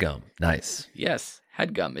save. HeadGum. Nice. Yes.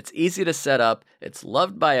 HeadGum. It's easy to set up. It's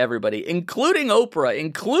loved by everybody, including Oprah,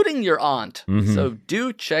 including your aunt. Mm-hmm. So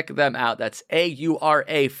do check them out. That's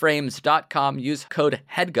auraframes.com. Use code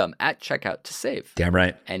HEADGUM at checkout to save. Damn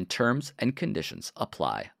right. And terms and conditions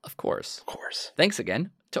apply, of course. Of course. Thanks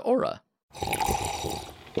again to Aura.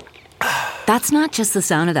 That's not just the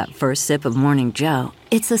sound of that first sip of Morning Joe.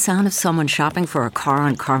 It's the sound of someone shopping for a car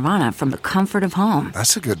on Carvana from the comfort of home.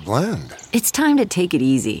 That's a good blend. It's time to take it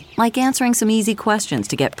easy, like answering some easy questions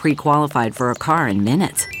to get pre-qualified for a car in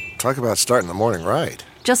minutes. Talk about starting the morning right.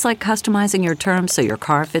 Just like customizing your terms so your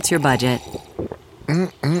car fits your budget.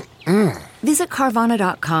 Visit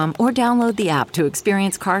Carvana.com or download the app to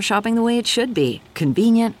experience car shopping the way it should be.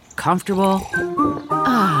 Convenient, comfortable.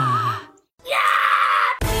 Ah.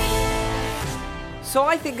 So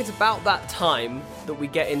I think it's about that time that we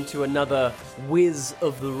get into another Whiz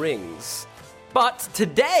of the Rings. But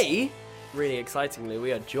today, really excitingly,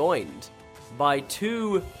 we are joined by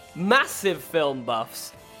two massive film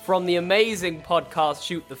buffs from the amazing podcast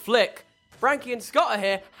Shoot the Flick. Frankie and Scott are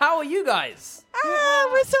here. How are you guys?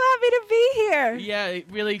 We're so happy to be here. Yeah,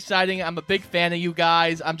 really exciting. I'm a big fan of you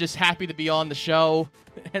guys. I'm just happy to be on the show.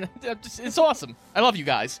 And it's awesome. I love you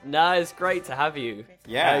guys. No, it's great to have you.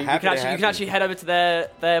 Yeah, you can actually head over to their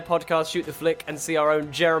podcast, Shoot the Flick, and see our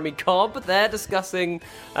own Jeremy Cobb. They're discussing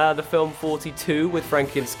the film 42 with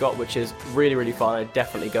Frankie and Scott, which is really, really fun. I'd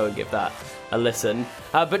definitely go and give that a listen.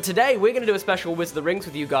 But today, we're going to do a special Wizard of the Rings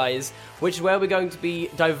with you guys, which is where we're going to be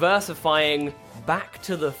diversifying Back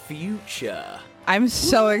to the Future. I'm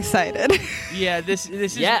so excited. Yeah, this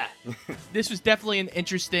is this was definitely an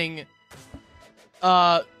interesting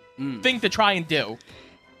thing to try and do.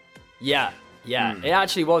 Yeah. It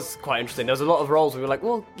actually was quite interesting. There was a lot of roles we were like,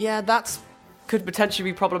 well, yeah, that's could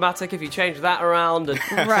potentially be problematic if you change that around. And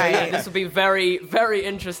Right. So, yeah, this will be very, very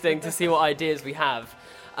interesting to see what ideas we have.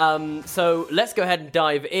 So let's go ahead and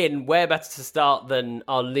dive in. Where better to start than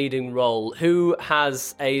our leading role? Who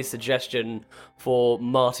has a suggestion for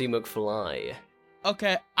Marty McFly?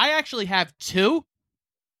 Okay, I actually have two.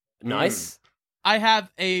 Nice. I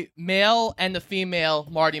have a male and a female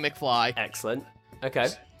Marty McFly. Excellent. Okay.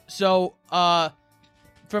 So,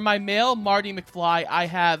 for my male Marty McFly, I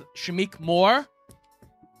have Shameik Moore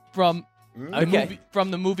from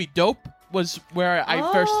the movie Dope. Was where I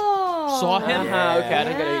first saw him. Okay, I think I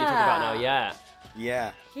know who you're talking about now.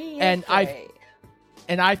 Yeah.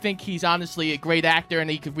 And I think he's honestly a great actor, and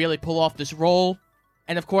he could really pull off this role.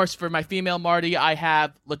 And of course, for my female Marty, I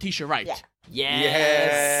have Letitia Wright.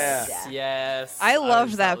 Yes. I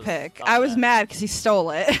loved that pick. I was mad because he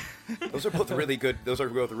stole it. Those are both really good. Those are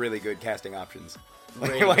both really good casting options.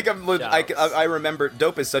 Really I remember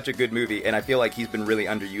Dope is such a good movie, and I feel like he's been really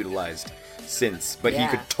underutilized since. But he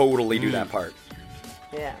could totally do that part.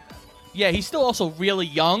 Yeah. Yeah, he's still also really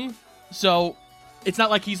young, so it's not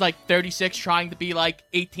like he's like 36 trying to be like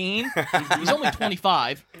 18. He's only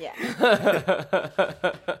 25. Yeah.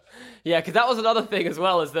 Yeah, because that was another thing as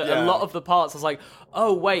well, is that a lot of the parts I was like,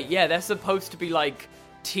 oh, wait, yeah, they're supposed to be like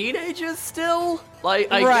teenagers still.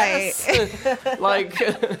 Like, I Right. guess, like,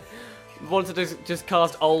 wanted to just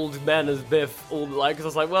cast old men as Biff, all like, because I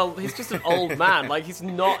was like, well, he's just an old man. Like, he's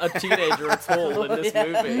not a teenager at all in this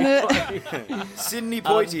movie. Like, Sidney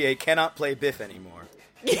Poitier cannot play Biff anymore.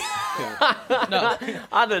 no,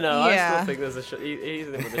 I don't know. Yeah. I still think there's he's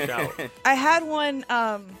in with a shout. I had one.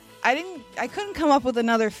 I couldn't come up with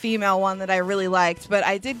another female one that I really liked, but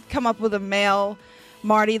I did come up with a male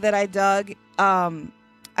Marty that I dug.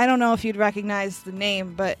 I don't know if you'd recognize the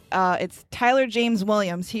name, but it's Tyler James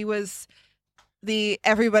Williams. He was the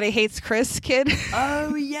Everybody Hates Chris kid.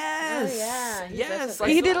 Oh yes, Yes.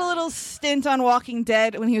 He did a little stint on Walking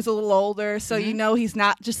Dead when he was a little older, so you know he's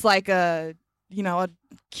not just like a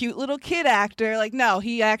cute little kid actor. Like, no,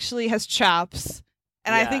 he actually has chops,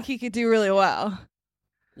 and I Yeah. think he could do really well.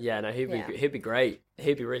 Yeah, no, he'd be great.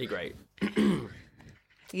 He'd be really great.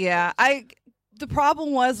 Yeah, the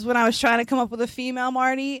problem was when I was trying to come up with a female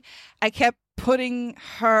Marty, I kept putting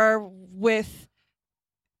her with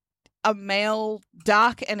a male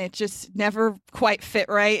Doc, and it just never quite fit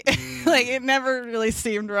right. Like, it never really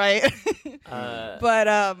seemed right.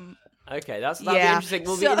 But Okay, that'd be yeah. interesting.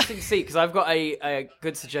 Will be interesting to see because I've got a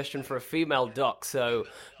good suggestion for a female Doc. So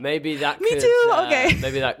maybe that Me could, too, okay.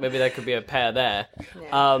 maybe that could be a pair there.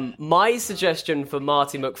 My suggestion for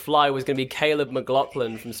Marty McFly was going to be Caleb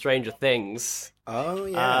McLaughlin from Stranger Things. Oh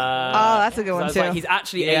yeah. Oh, that's a good one, I was too. Like, he's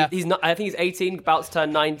actually he's not. I think he's 18, about to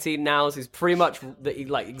turn 19 now. So he's pretty much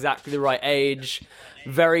exactly the right age.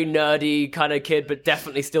 Very nerdy kind of kid, but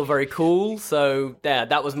definitely still very cool. So yeah,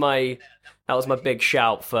 that was my big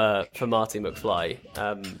shout for Marty McFly.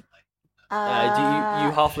 Do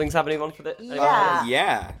you halflings have anyone for this? Yeah.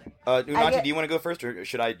 Yeah. Unati, get- do you want to go first, or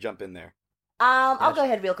should I jump in there? I'll go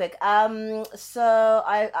ahead real quick. So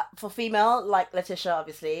I for female, like Letitia,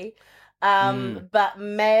 obviously. But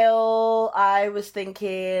male, I was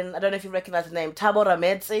thinking, I don't know if you recognize the name, Tabora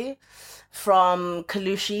Medzi from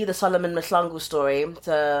Kalushi, the Solomon Mhlangu story. It's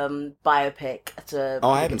a biopic. It's a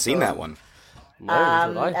I haven't seen that one.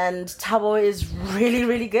 and Tabo is really,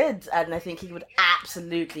 really good, and I think he would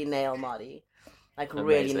absolutely nail Marty, like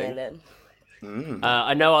really Amazing. nail it.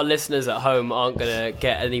 I know our listeners at home aren't going to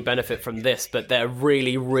get any benefit from this, but their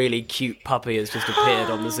really, really cute puppy has just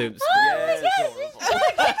appeared on the Zoom screen.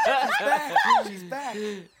 She's back.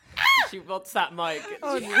 She wants that mic.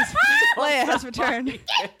 Oh, Leia has returned.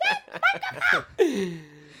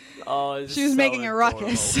 She was making a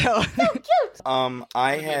ruckus. So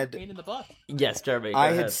I had Pain in the butt. Yes, Jeremy.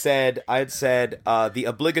 I had said the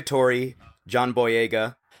obligatory John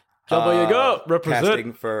Boyega. John Boyega, represent.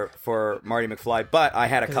 Casting for Marty McFly, but I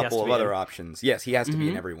had a 'Cause he has couple to of be other in. options. Yes, he has to be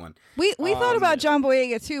in everyone. we thought about John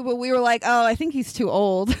Boyega too, but we were like, oh, I think he's too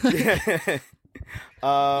old.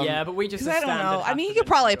 Yeah, but we just. I don't know. I mean, he could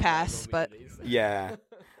probably pass, but Yeah.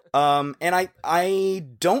 And I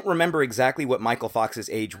don't remember exactly what Michael Fox's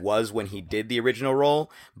age was when he did the original role,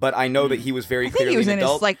 but I know that he was very I think he clearly was an in his,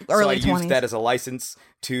 adult. like, so I early used 20s. that as a license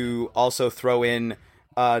to also throw in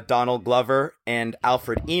Donald Glover and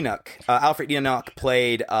Alfred Enoch. Alfred Enoch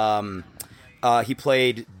played he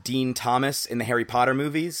played Dean Thomas in the Harry Potter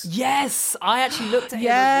movies. Yes, I actually looked at him as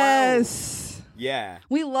yes. Yeah.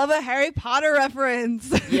 We love a Harry Potter reference.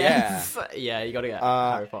 well. Yes. Yeah, you got to get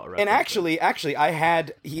Harry Potter. And actually, I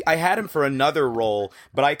had him for another role,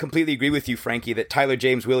 but I completely agree with you, Frankie, that Tyler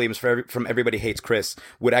James Williams from Everybody Hates Chris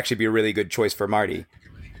would actually be a really good choice for Marty.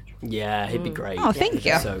 Yeah, he'd be great. Oh, thank He'd be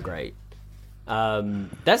you. So great.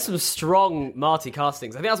 There's some strong Marty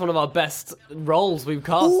castings. I think that's one of our best roles we've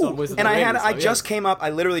cast on Wizards And of the I Rings, I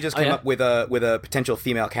literally just came yeah? up with a potential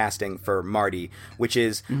female casting for Marty, which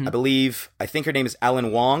is I think her name is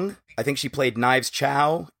Ellen Wong. I think she played Knives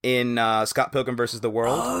Chow in Scott Pilgrim vs. the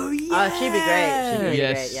World. Oh yeah, She'd be great. She'd be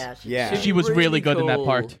Yes. great. Yeah. Yeah. She was really good in that cool.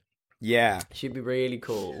 part. Yeah. She'd be really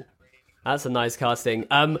cool. That's a nice casting.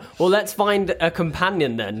 Well, let's find a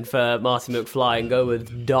companion then for Marty McFly and go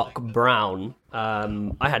with Doc Brown.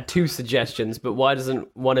 I had two suggestions, but why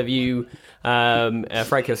doesn't one of you,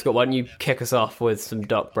 Frankie or Scott, why don't you kick us off with some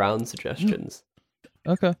Doc Brown suggestions?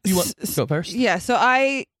 Okay. You want go first? Yeah, so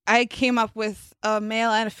I came up with a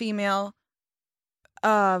male and a female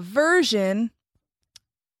version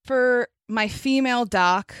for my female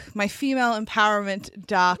Doc, my female empowerment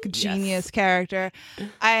Doc genius character.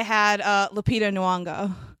 I had Lupita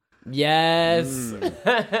Nyong'o. Yes.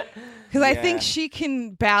 Because I think she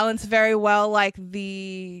can balance very well, like,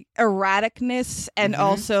 the erraticness and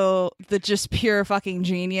also the just pure fucking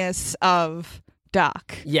genius of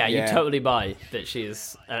Doc. Yeah, you Yeah. totally buy that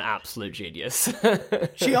she's an absolute genius.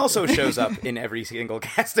 She also shows up in every single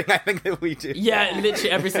casting I think that we do. Yeah,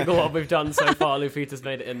 literally every single one we've done so far, Lupita's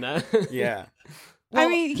made it in there. Yeah. I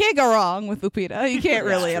mean, you can't go wrong with Lupita. You can't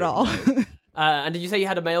really at all. And did you say you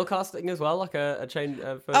had a male casting as well, like a chain?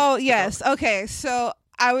 Oh yes. Okay, so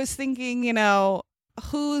I was thinking,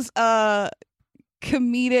 who's a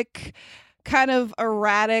comedic, kind of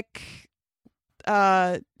erratic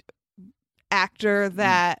actor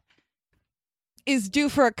that is due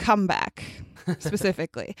for a comeback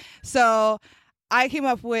specifically. So I came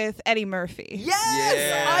up with Eddie Murphy. Yes,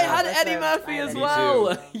 yeah, I had Eddie Murphy as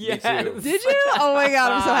well. Yes. Did you? Oh my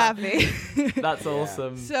god, I'm so happy. That's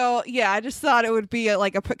awesome. So yeah, I just thought it would be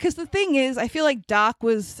because the thing is, I feel like Doc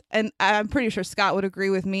was, and I'm pretty sure Scott would agree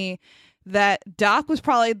with me, that Doc was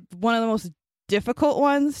probably one of the most difficult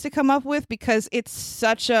ones to come up with because it's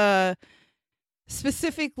such a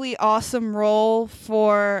specifically awesome role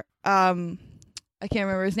for I can't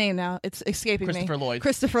remember his name now. It's escaping me.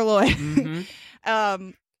 Christopher Lloyd. Mm-hmm.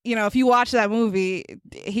 If you watch that movie,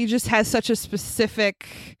 he just has such a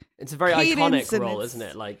specific. It's a very iconic role, isn't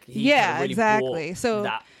it? Like, really exactly. So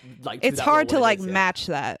that, it's hard to match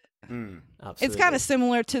that. It's kind of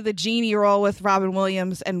similar to the Genie role with Robin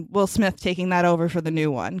Williams and Will Smith taking that over for the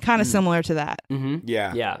new one. Kind of similar to that. Mm-hmm.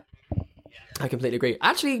 Yeah. I completely agree.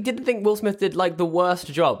 Actually, didn't think Will Smith did the worst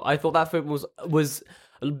job. I thought that film was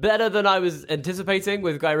better than I was anticipating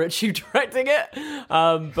with Guy Ritchie directing it.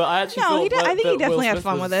 But I actually thought I think he definitely had Smith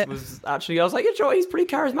fun with it. I was like, sure, he's pretty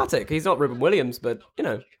charismatic. He's not Robin Williams, but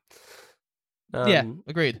yeah,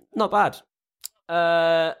 agreed. Not bad.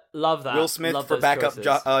 Love that. Will Smith love for those backup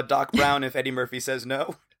choices. Doc Brown if Eddie Murphy says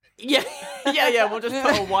no. Yeah. We'll just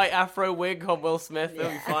put a white afro wig on Will Smith.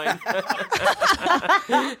 It'll be fine.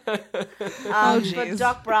 For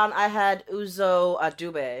Doc Brown, I had Uzo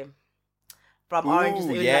Aduba from Orange is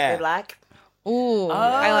the New Black. Ooh,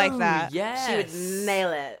 I like that. Yes. She would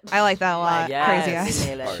nail it. I like that a lot. Crazy eyes.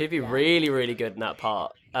 She'd be really, really good in that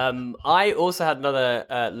part. I also had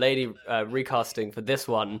another lady recasting for this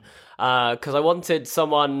one because I wanted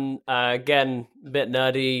someone, again, a bit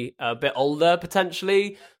nerdy, a bit older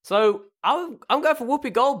potentially. So I'm going for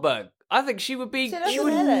Whoopi Goldberg. I think she would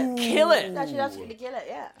kill it. No, she does kill it,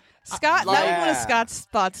 yeah. Scott, that was one of Scott's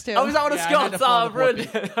thoughts too. Oh, was that one of Scott's? I ruined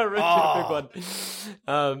a big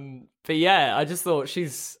one. But yeah, I just thought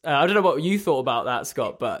she's... I don't know what you thought about that,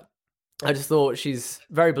 Scott, but I just thought she's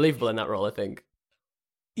very believable in that role, I think.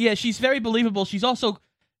 Yeah, she's very believable. She's also...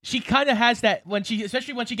 She kind of has that,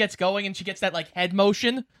 especially when she gets going and she gets that head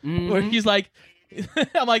motion, where she's like...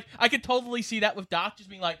 I'm like, I could totally see that with Doc just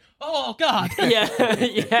being like, oh, God.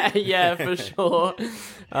 yeah, for sure.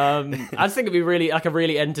 I just think it'd be really, a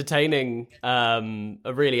really entertaining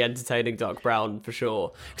Doc Brown, for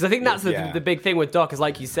sure. Because I think that's the big thing with Doc, is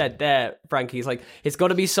like you said there, Frankie, is it's got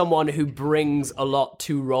to be someone who brings a lot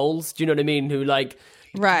to roles. Do you know what I mean? Who, right.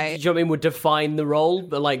 Do you know what I mean? Would define the role,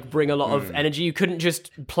 but bring a lot of energy. You couldn't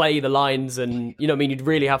just play the lines and, you know what I mean? You'd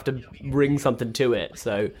really have to bring something to it.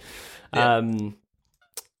 So,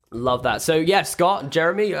 love that. So yeah, Scott,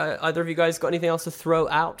 Jeremy, either of you guys got anything else to throw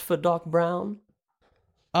out for Doc Brown?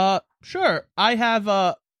 Sure. I have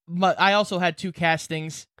I also had two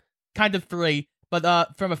castings, kind of three,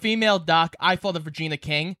 but from a female Doc, I thought of Regina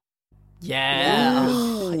King. Yeah.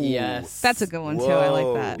 Yes. That's a good one too. I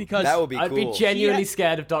like that. Because that would be cool. I'd be genuinely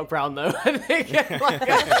scared of Doc Brown though. I think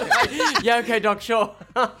yeah, okay, Doc, sure.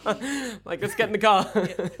 Let's get in the car.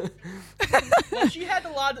 Well, she has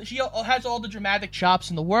all the dramatic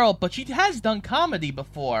chops in the world, but she has done comedy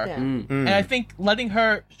before. Yeah. And I think letting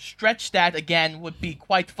her stretch that again would be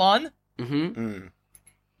quite fun.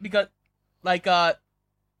 Because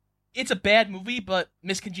it's a bad movie, but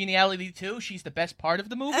Miss Congeniality 2, she's the best part of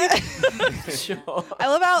the movie. Sure. I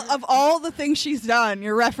love how, of all the things she's done,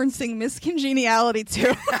 you're referencing Miss Congeniality 2.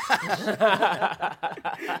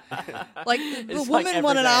 The woman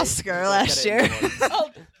won an Oscar last year.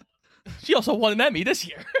 She also won an Emmy this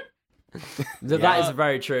year. That is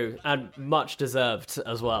very true, and much deserved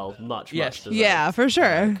as well. Much deserved. Yeah, for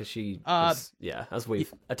sure. Because she is, as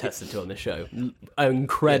we've attested to on this show,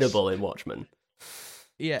 incredible in Watchmen.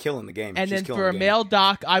 Yeah, killing the game. And She's then for a male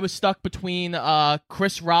Doc, I was stuck between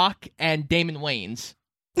Chris Rock and Damon Wayans.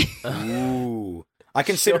 Ooh, I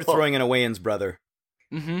considered throwing in a Wayans brother.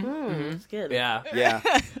 That's good. Yeah.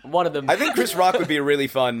 One of them. I think Chris Rock would be really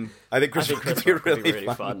fun. I think Chris Rock would be really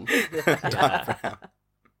fun.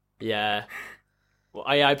 Yeah. Well,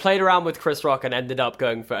 I played around with Chris Rock and ended up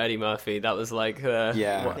going for Eddie Murphy. That was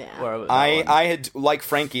where I had, like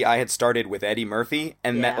Frankie, I had started with Eddie Murphy,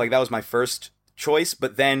 and that was my first choice.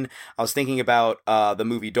 But then I was thinking about the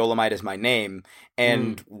movie Dolomite Is My Name,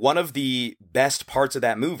 and one of the best parts of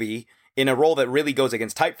that movie, in a role that really goes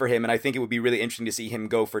against type for him, and I think it would be really interesting to see him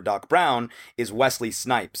go for Doc Brown, is Wesley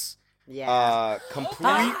Snipes.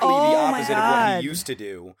 completely Oh the my opposite of what God. he used to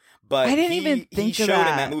do. But I didn't even think he of showed in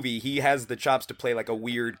that. that movie he has the chops to play like a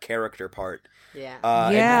weird character part. Yeah.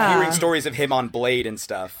 And hearing stories of him on Blade and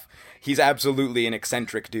stuff, he's absolutely an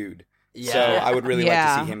eccentric dude. Yeah. So I would really like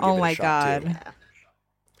to see him give Oh it my a shot God. too.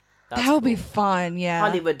 That would be fun. Yeah.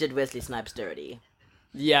 Hollywood did Wesley Snipes dirty.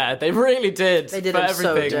 Yeah, they really did. They did for him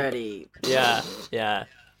everything. so dirty. Yeah, yeah.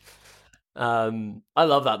 I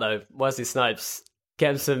love that though. Wesley Snipes.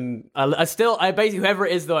 Get some. I basically whoever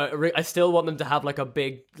it is though. I still want them to have like a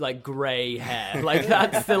big like grey hair. Like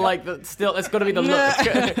that's still it's got to be the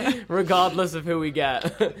look, regardless of who we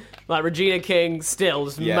get. Like Regina King, still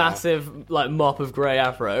just massive like mop of grey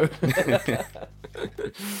afro.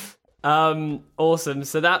 Awesome.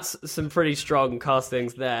 So that's some pretty strong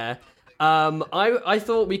castings there. I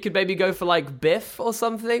thought we could maybe go for like Biff or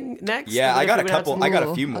something next. Yeah, I got a couple. I got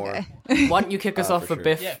a few more. Why don't you kick us off for sure.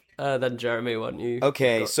 Biff? Then Jeremy, why don't you?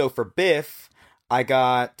 Okay, so for Biff, I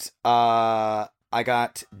got Daniel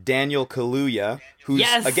Kaluuya,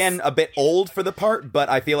 who's again a bit old for the part, but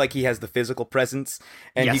I feel like he has the physical presence,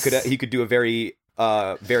 and he could do a very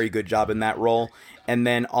very good job in that role. And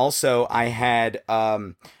then also I had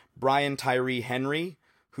Brian Tyree Henry,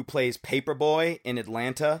 who plays Paperboy in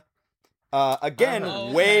Atlanta.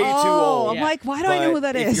 Again, way too old. I'm like, why do I know who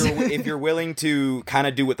that is? If you're willing to kind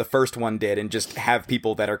of do what the first one did and just have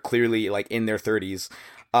people that are clearly like in their 30s,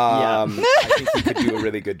 I think he could do a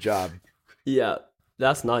really good job. Yeah,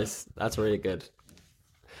 that's nice. That's really good.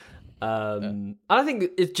 I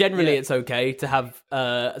think it's okay to have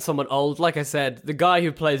someone old. Like I said, the guy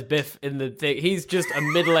who plays Biff in the thing, he's just a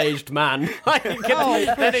middle-aged man. Like, they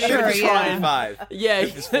didn't even try. 45. Yeah,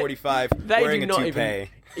 Biff is 45, wearing a toupee.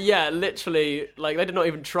 Yeah, literally, like, they did not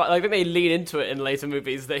even try. Like, I think they lean into it in later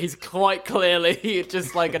movies that he's quite clearly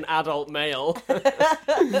just, like, an adult male.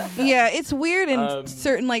 Yeah, it's weird in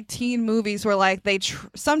certain, like, teen movies where, like,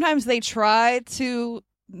 sometimes they try to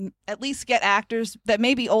at least get actors that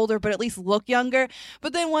may be older but at least look younger,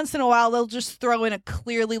 but then once in a while they'll just throw in a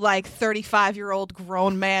clearly like 35-year-old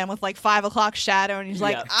grown man with like 5 o'clock shadow, and he's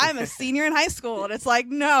like, I'm a senior in high school, and it's like,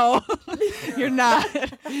 no, you're not.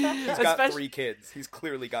 He's got 3 kids. He's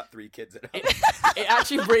clearly got 3 kids at home. It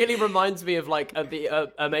actually really reminds me of like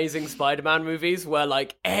the Amazing Spider-Man movies where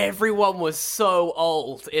like everyone was so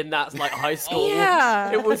old in that like high school.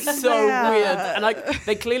 Yeah. It was so weird, and like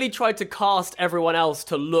they clearly tried to cast everyone else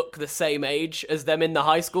to look the same age as them in the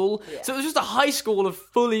high school. So it was just a high school of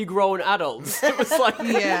fully grown adults. It was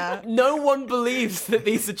like, no one believes that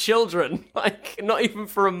these are children. Like, not even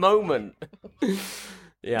for a moment.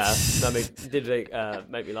 Yeah, that did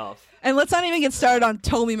make me laugh. And let's not even get started on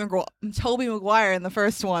Tobey Maguire in the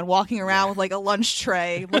first one, walking around with like a lunch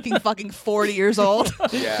tray, looking fucking 40 years old.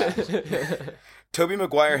 Yeah. Tobey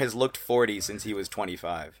Maguire has looked 40 since he was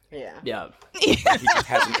 25. Yeah. He just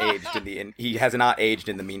hasn't aged he has not aged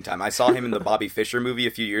in the meantime. I saw him in the Bobby Fischer movie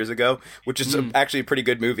a few years ago, which is actually a pretty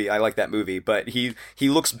good movie. I like that movie, but he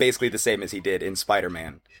looks basically the same as he did in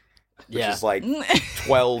Spider-Man, which is like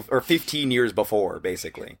 12 or 15 years before,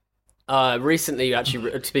 basically. Recently,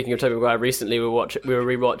 actually, speaking of Tobey Maguire, recently we were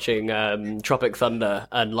rewatching Tropic Thunder,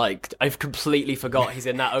 and like I've completely forgot he's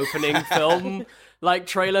in that opening film. Like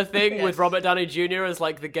trailer thing with Robert Downey Jr. as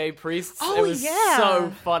like the gay priests. Oh, it was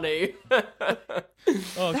so funny.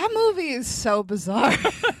 That movie is so bizarre.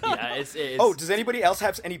 Yeah, it is. Oh, does anybody else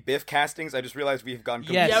have any Biff castings? I just realized we've gone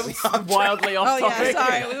completely wildly off topic. Yeah,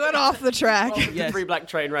 sorry, we went off the track. The 3 black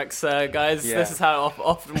train wrecks, guys. Yeah. This is how it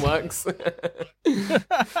often works.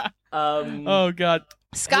 Oh god,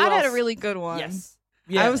 Scott had a really good one. Yes.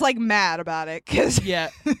 Yeah. I was like mad about it because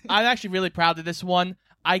I'm actually really proud of this one.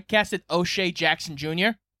 I casted O'Shea Jackson Jr.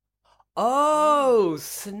 Oh,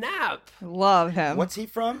 snap. Love him. What's he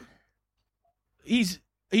from? He's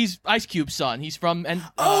Ice Cube's son. He's from he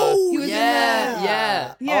was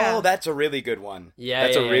yeah. Oh, that's a really good one. Yeah,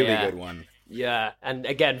 that's yeah, a really yeah. good one. Yeah, and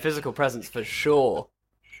again, physical presence for sure.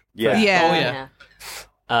 Yeah. Yeah.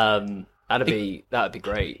 Oh yeah. That'd be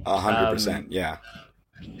great. 100%. Yeah.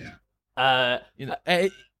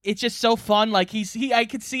 It's just so fun. Like I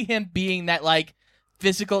could see him being that like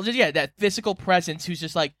physical, that physical presence. Who's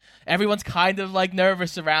just like everyone's kind of like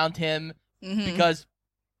nervous around him because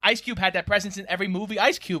Ice Cube had that presence in every movie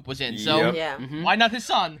Ice Cube was in. So why not his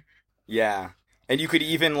son? Yeah. And you could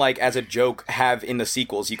even, like, as a joke, have in the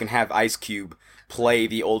sequels, you can have Ice Cube play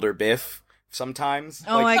the older Biff sometimes.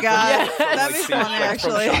 Oh my god. That'd be scene, funny,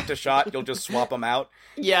 actually. From shot to shot, you'll just swap them out.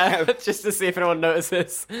 Yeah, just to see if anyone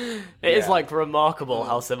notices. It is like remarkable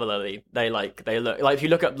how similarly they look. Like if you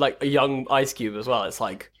look at like a young Ice Cube as well, it's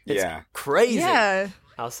like it's crazy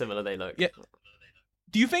how similar they look. Yeah.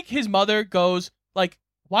 Do you think his mother goes like,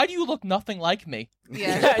 Why do you look nothing like me?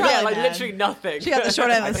 Yeah, yeah, like literally nothing. She got the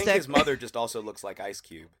short end I of the think stick. his mother just also looks like Ice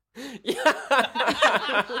Cube.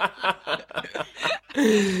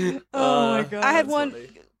 Oh my god! I had that's one. funny.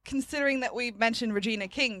 Considering that we mentioned Regina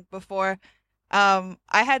King before, I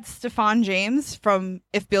had Stefan James from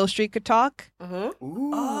If Beale Street Could Talk. Ooh,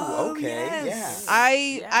 okay, yes.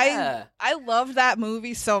 I loved that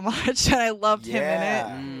movie so much, and I loved him in it.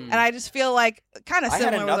 And I just feel like kind of I had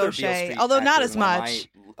similar with another Beale O'Shea, Street although not actor as in one of much.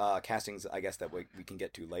 my castings, I guess, that we can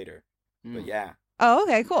get to later. But yeah. Oh,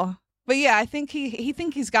 okay, cool. But yeah, I think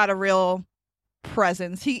he's got a real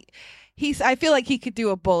presence. I feel like he could do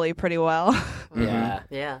a bully pretty well.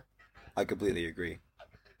 Yeah. I completely agree.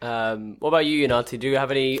 What about you, Unati? Do you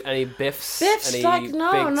have any biffs? Biff's any like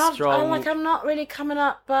no, big, not. strong... I'm not really coming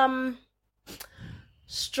up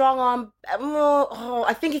strong on.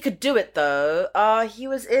 I think he could do it though. He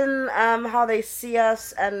was in How They See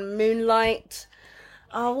Us and Moonlight.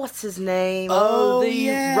 What's his name?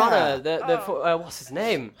 the runner. What's his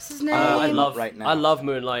name? What's his name? I I love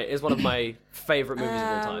Moonlight. It's one of my favorite movies of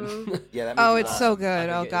all time. Yeah. Oh, it's so good.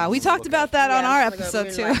 Oh god, we talked about that on our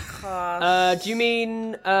episode too. Do you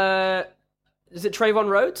mean? Is it Trayvon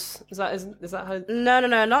Rhodes? Is that how? No,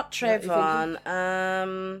 not Trayvon.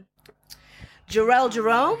 Jarrell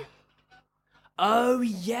Jerome. Oh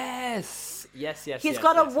yes. Yes. He's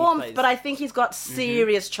got a warmth, but I think he's got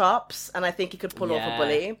serious chops, and I think he could pull off a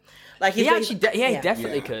bully. Like he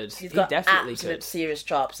definitely could. He's got absolute serious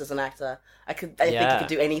chops as an actor. I think he could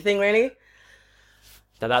do anything really.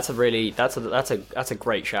 Now that's a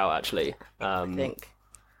great shout actually. I think.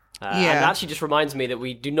 And it actually just reminds me that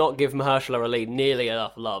we do not give Mahershala Ali nearly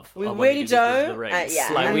enough love. We really don't.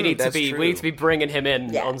 We need to be bringing him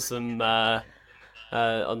in on some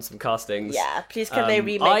castings. Yeah, please can they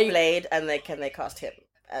remake Blade and can they cast him?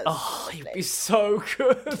 He'd be so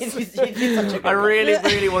good. He'd be such a good I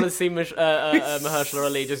really want to see Mahershala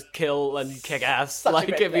Ali just kill and kick ass.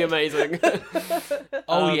 It'd be amazing.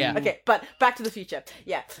 Yeah. Okay, but Back to the Future.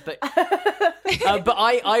 Yeah. But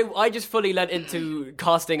I just fully lent into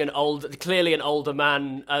casting clearly an older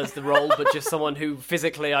man as the role, but just someone who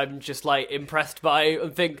physically I'm just like impressed by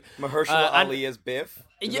and think Mahershala Ali as Biff.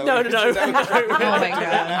 No. Oh my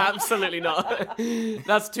god! Absolutely not.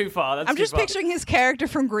 That's too far. I'm just picturing his character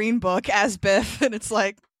from Green Book as Biff, and it's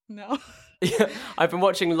like, no. Yeah, I've been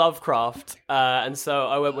watching Lovecraft, and so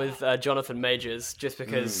I went with Jonathan Majors just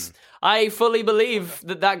because I fully believe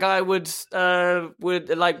that guy would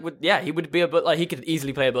he would be he could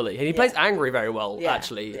easily play a bully, and he plays angry very well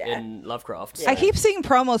actually in Lovecraft. I keep seeing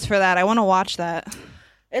promos for that. I want to watch that.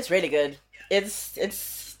 It's really good. It's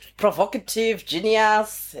provocative,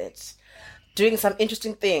 genius. It's doing some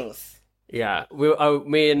interesting things. Yeah,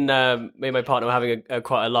 me and my partner were having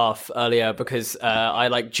quite a laugh earlier because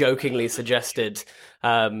I jokingly suggested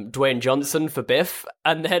Dwayne Johnson for Biff,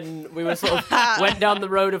 and then we were sort of went down the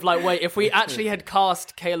road of wait, if we actually had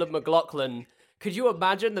cast Caleb McLaughlin, could you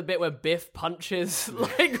imagine the bit where Biff punches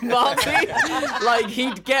Marty?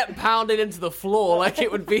 He'd get pounded into the floor.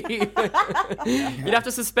 It would be. You'd have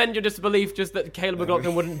to suspend your disbelief just that Caleb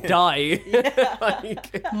McLaughlin wouldn't die.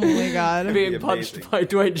 Oh my god! Being punched by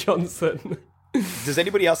Dwayne Johnson. Does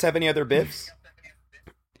anybody else have any other Biffs?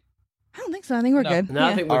 I don't think so. I think we're good. No,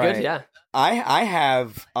 I think we're good. Right. Yeah. I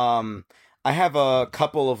have a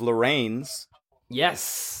couple of Lorraines.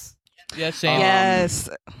 Yes. Yes. Same. Yes.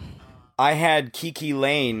 I had Kiki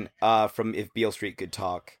Lane from If Beale Street Could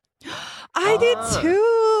Talk. I did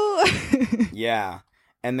too. Yeah.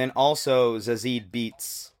 And then also Zazie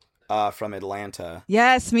Beetz from Atlanta.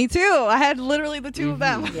 Yes, me too. I had literally the two of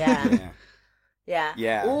them.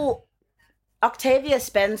 Yeah. Ooh, Octavia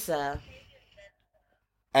Spencer.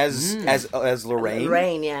 As Lorraine?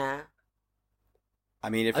 Lorraine, yeah. I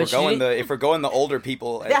mean, if we're going the older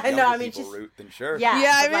people and younger people route, then sure. Yeah,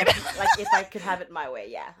 I mean, if I could have it my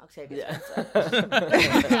way, Octavia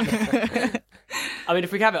Spencer. I mean,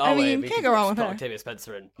 if we have it our way, we can't go wrong with her. Octavia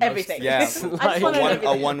Spencer and everything. Yeah,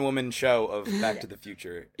 a one-woman show of Back to the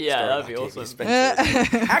Future. Yeah, that'd be awesome.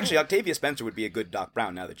 Actually, Octavia Spencer would be a good Doc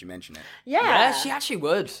Brown. Now that you mention it. Yeah, she actually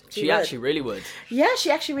would. She actually really would. Yeah, she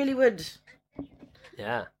actually really would.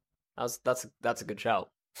 Yeah, that's a good shout.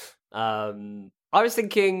 I was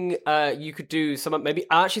thinking you could do some. Maybe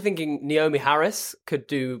I'm actually thinking Naomi Harris could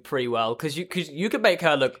do pretty well because you could make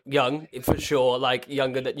her look young for sure,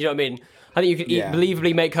 younger than you know what I mean. I think you could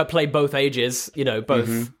believably make her play both ages,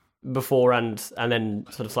 both before and then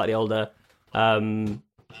sort of slightly older.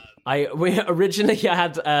 We originally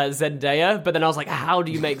had Zendaya, but then I was like, how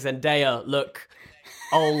do you make Zendaya look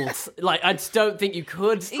old? I just don't think you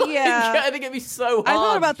could. Yeah, I think it'd be so hard. I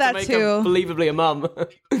thought about that to make too. Her believably a mum.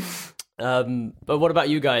 But what about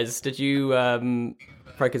you guys? Did you,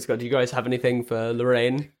 Frank and Scott, do you guys have anything for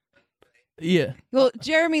Lorraine? Yeah. Well,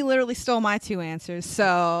 Jeremy literally stole my 2 answers,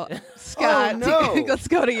 so Scott, no. let's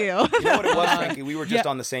go to you. You know what it was, Frankie? We were just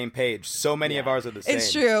on the same page. So many of ours are the same.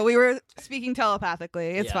 It's true. We were speaking telepathically.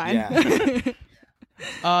 It's fine.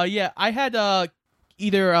 Yeah. I had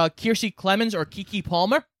either Kiersey Clemens or Keke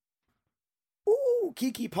Palmer. Ooh,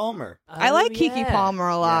 Keke Palmer. I like Keke Palmer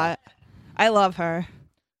a lot. I love her.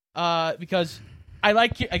 Because I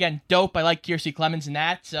like, again, Dope. I like Kiersey Clemens in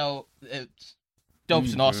that, so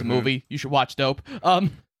Dope's an awesome movie. You should watch Dope. But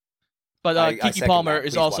Keke Palmer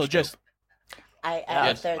is also just...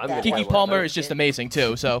 Keke Palmer is just amazing,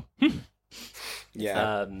 too, so...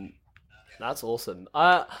 Yeah. That's awesome.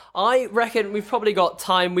 I reckon we've probably got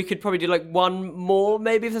time. We could probably do like one more,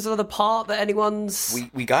 maybe if there's another part that anyone's...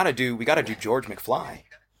 We gotta do George McFly.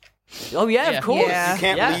 Oh yeah, of course.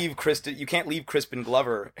 You can't leave Crispin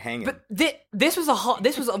Glover hanging. But this was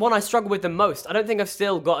one I struggled with the most. I don't think I've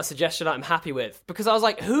still got a suggestion that I'm happy with, because I was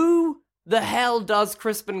like, who the hell does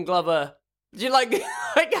Crispin Glover? Do you like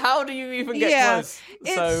how do you even get close?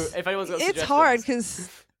 So if anyone's got suggestions. It's hard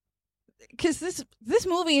because this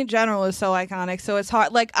movie in general is so iconic, so it's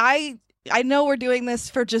hard. Like I know we're doing this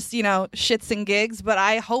for just, shits and gigs, but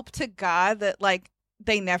I hope to God that like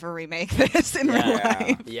they never remake this in real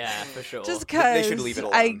life. Yeah, for sure. Just because they should leave it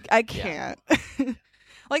alone. I can't.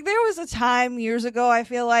 Like there was a time years ago, I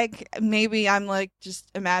feel like maybe I'm like just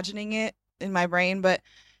imagining it in my brain, but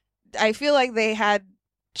I feel like they had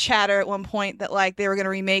chatter at one point that like they were going to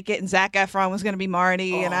remake it and Zac Efron was going to be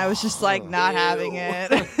Marty, and I was just like not having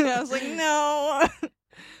it. I was like, no,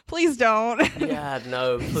 please don't. Yeah,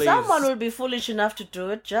 no, please. Someone will be foolish enough to do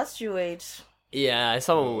it. Just you wait. Yeah,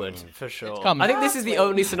 someone would, for sure. coming. I think this is the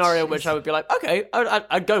only scenario in which I would be like, okay,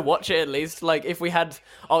 I'd go watch it at least. Like, if we had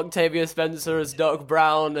Octavia Spencer as Doc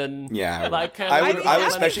Brown and... Yeah, like, I would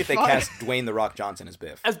especially if they cast Dwayne "The Rock" Johnson as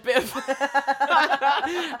Biff. As Biff.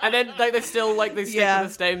 And then like, they still, like, they stick to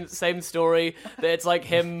the same story. That it's, like,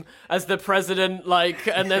 him as the president, like,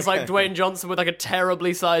 and there's, like, Dwayne Johnson with, like, a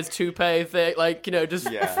terribly sized toupee thing, like, just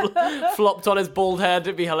flopped on his bald head.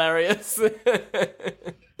 It'd be hilarious.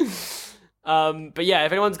 But yeah,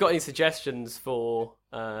 if anyone's got any suggestions for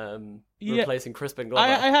replacing Crispin Glover,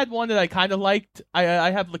 I had one that I kind of liked. I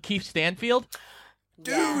have Lakeith Stanfield.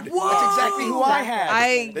 Dude, that's exactly who I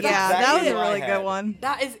had. That was a really good one.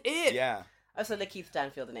 That is it. Yeah. Also, Lakeith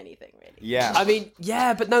Stanfield in anything, really. Yeah. I mean,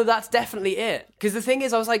 yeah, but no, that's definitely it. Because the thing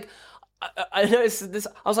is, I was like, I noticed this.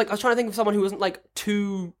 I was trying to think of someone who wasn't like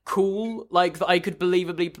too cool, like that I could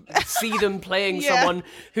believably see them playing someone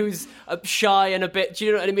who's shy and a bit, do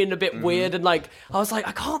you know what I mean, a bit weird, and like I was like,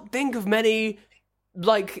 I can't think of many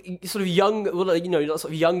like sort of young, sort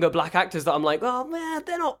of younger black actors that I'm like, oh man,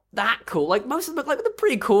 they're not that cool. Like most of them, like they're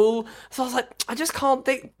pretty cool. So I was like, I just can't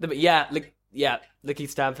think. But Lakeith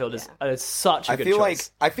Stanfield is such a good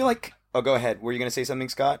choice. I feel like. Oh, go ahead. Were you gonna say something,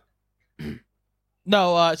 Scott?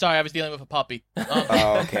 No, sorry, I was dealing with a puppy.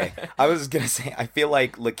 Oh, okay. I was going to say, I feel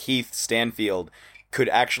like Lakeith Stanfield could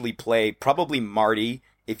actually play probably Marty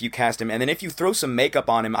if you cast him. And then if you throw some makeup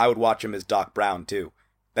on him, I would watch him as Doc Brown, too.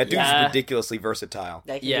 That dude's ridiculously versatile.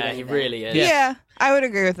 Yeah, he really is. Yeah, I would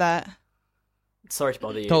agree with that. Sorry to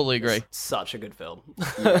bother you. Totally agree. It's such a good film.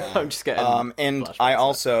 Yeah. I'm just getting and I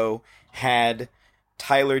also had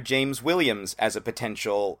Tyler James Williams as a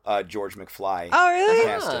potential George McFly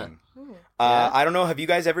casting. I don't know. Have you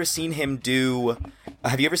guys ever seen him do?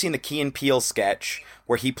 Have you ever seen the Key and Peele sketch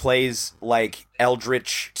where he plays like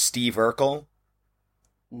Eldritch Steve Urkel?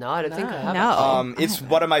 No, I don't think I have. No. It's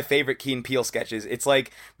one of my favorite Key and Peele sketches. It's like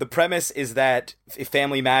the premise is that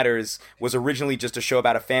Family Matters was originally just a show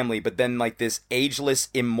about a family, but then like this ageless,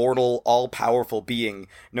 immortal, all-powerful being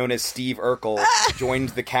known as Steve Urkel joined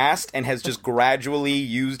the cast and has just gradually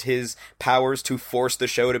used his powers to force the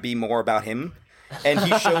show to be more about him. And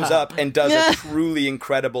he shows up and does a truly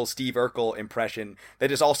incredible Steve Urkel impression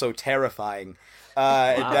that is also terrifying.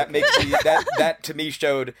 That makes me that to me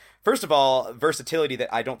showed, first of all, versatility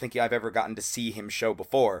that I don't think I've ever gotten to see him show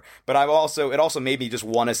before. But it also made me just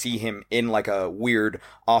want to see him in like a weird,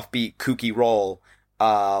 offbeat, kooky role,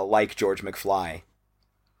 like George McFly.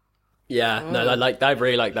 Yeah, no, I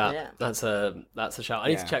really like that. Yeah. That's a shout. I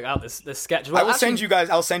need to check out this sketch. Well, I'll send you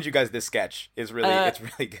guys this sketch. It's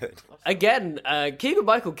really good. Again,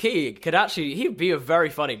 Keegan-Michael Key he'd be a very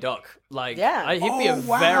funny Doc. Like, he'd be a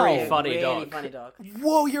very funny Doc.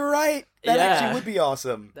 Whoa, you're right. That actually would be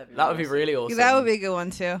awesome. That would be really awesome. That would be a good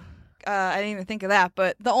one too. I didn't even think of that.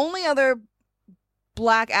 But the only other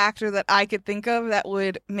black actor that I could think of that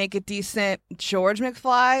would make a decent George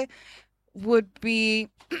McFly would be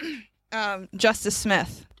Justice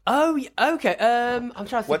Smith. Oh, okay. I'm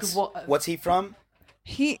trying to think of what. What's he from?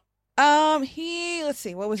 He let's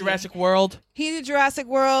see, what was Jurassic World. He did Jurassic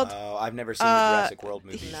World. Oh, I've never seen the Jurassic World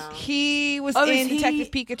movies. No. He was in Detective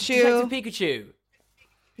Pikachu. Detective Pikachu.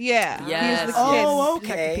 Yeah. Yes. He was the kid Oh, in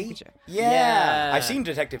Detective okay. Pikachu. Yeah. I've seen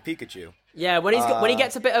Detective Pikachu. Yeah, when he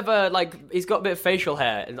gets a bit of a he's got a bit of facial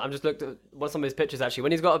hair, and I'm just looked at some of his pictures actually.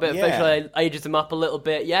 When he's got a bit of facial hair, ages him up a little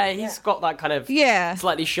bit. Yeah, he's got that kind of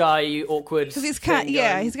slightly shy, awkward. Because he's kind,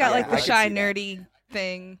 he's got like the shy, nerdy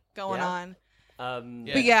thing going on.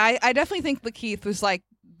 But yeah, I definitely think Lakeith was like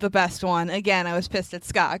the best one. Again, I was pissed at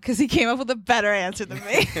Scott because he came up with a better answer than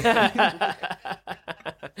me.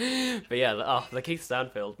 But yeah, Lakeith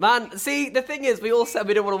Stanfield, man. See, the thing is, we all said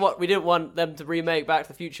we didn't want them to remake Back to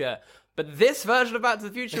the Future, but this version of Back to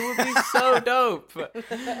the Future would be so dope.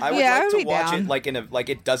 I would like to watch it like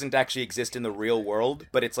it doesn't actually exist in the real world,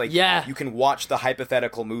 but it's like you can watch the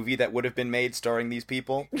hypothetical movie that would have been made starring these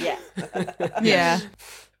people. Yeah. Yeah.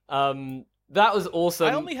 That was awesome.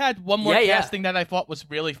 I only had one more casting that I thought was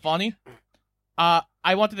really funny. I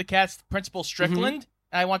wanted to cast Principal Strickland,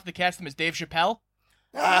 and I wanted to cast him as Dave Chappelle.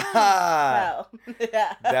 That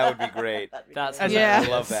would be great. I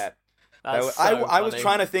love that. I was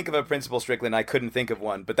trying to think of a Principal Strickland. I couldn't think of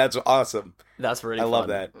one, but that's awesome. That's really I fun. love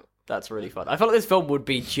that. That's really fun. I felt like this film would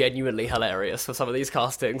be genuinely hilarious for some of these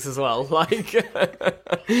castings as well. Like,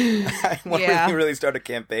 I want to really start a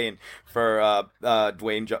campaign for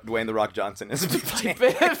Dwayne The Rock Johnson as Biff. Like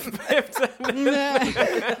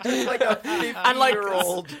a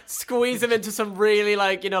 50-year-old. Squeeze him into some really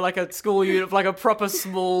like a school uniform, like a proper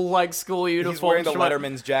small like school uniform. He's wearing the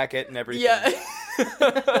Letterman's jacket and everything. Yeah.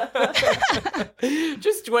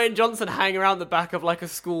 Just Dwayne Johnson hanging around the back of like a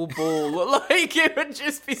school ball. Like, it would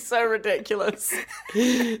just be so ridiculous.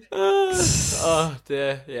 Oh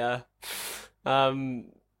dear, yeah.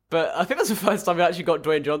 But I think that's the first time we actually got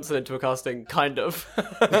Dwayne Johnson into a casting, kind of.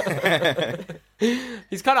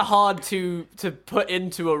 He's kind of hard to put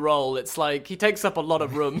into a role. It's like he takes up a lot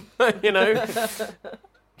of room,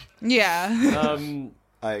 Yeah.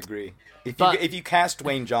 I agree. If you cast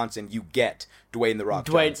Dwayne Johnson, you get Dwayne The Rock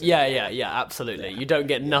Johnson. Yeah, absolutely. You don't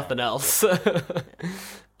get nothing else.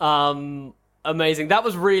 Amazing. That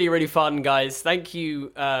was really, really fun, guys. Thank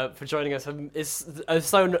you for joining us. It's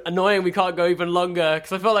so annoying we can't go even longer,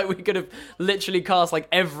 because I felt like we could have literally cast like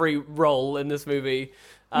every role in this movie.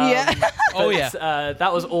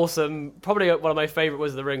 That was awesome. Probably one of my favorite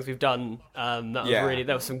Wizard of the Rings we've done. There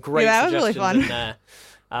was some great suggestions in there.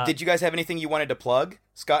 Did you guys have anything you wanted to plug?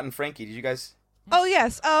 Scott and Frankie, did you guys? Oh,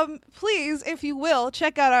 yes. Please, if you will,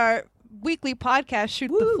 check out our weekly podcast,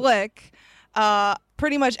 Shoot the Flick.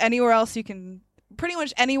 Pretty much anywhere you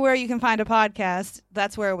can find a podcast,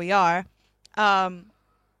 that's where we are. And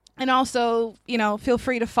also, feel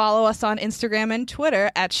free to follow us on Instagram and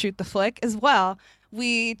Twitter at Shoot the Flick as well.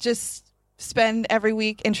 We just spend every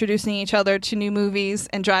week introducing each other to new movies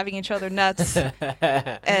and driving each other nuts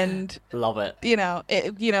and love it.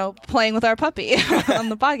 Playing with our puppy on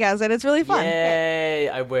the podcast, and it's really fun. Yay!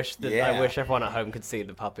 I wish everyone at home could see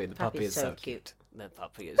the puppy. The puppy is so cute. The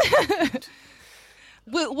puppy is so cute.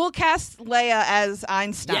 We'll cast Leia as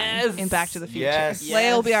Einstein in Back to the Future. Yes.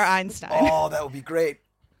 Leia will be our Einstein. Oh, that would be great.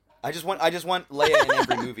 I just want Leia in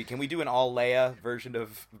every movie. Can we do an all Leia version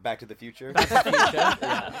of Back to the Future? Back to the Future?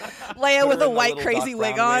 Yeah. Leia with a white crazy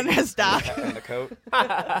wig on as Doc. And the coat.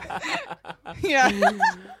 Yeah.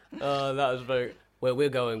 Oh, that was very... Where we're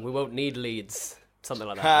going, we won't need leads. Something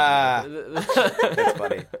like that. That's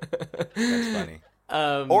funny. That's funny.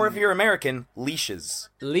 Or if you're American, leashes.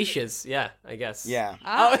 Leashes, yeah, I guess. Yeah.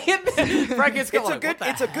 Oh, Frank, it's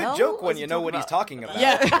a good joke when you know what he's talking about.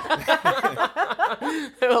 Yeah.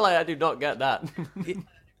 I do not get that.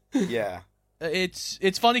 Yeah.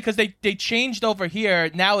 It's funny because they changed over here.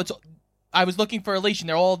 Now I was looking for a leash, and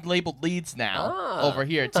they're all labeled leads now over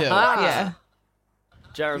here too. Yeah.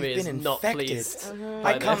 Jeremy is not pleased.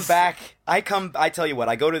 I come back. I tell you what.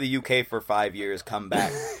 I go to the UK for 5 years. Come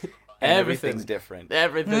back. Everything's different.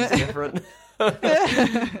 Everything's different.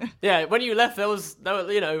 Yeah, when you left, there was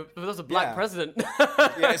a black president.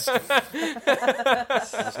 Yes.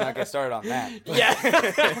 Let's not get started on that. Yeah.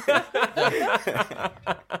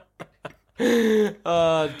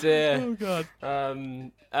 Oh dear. Oh god.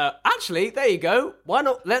 Actually, there you go. Why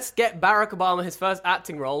not? Let's get Barack Obama his first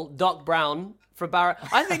acting role, Doc Brown. For Barack,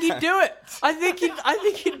 I think he'd do it. I think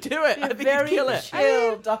he'd do it. I think he'd kill it.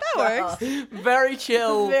 Chill, Doc Brown. Works. Very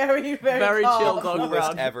chill. Very chill, Doc Coolest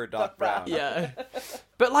Brown. ever, Doc Brown. Yeah,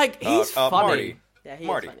 but like he's funny. Marty. Yeah, he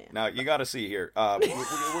Marty, is funny. now you got to see here.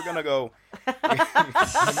 We're gonna go. We're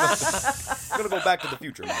gonna go Back to the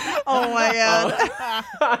Future, Marty. Oh my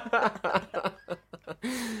god.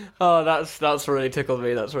 Oh, that's really tickled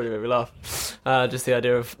me. That's really made me laugh. Just the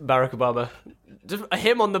idea of Barack Obama, just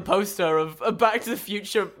him on the poster of a Back to the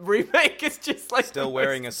Future remake is just like still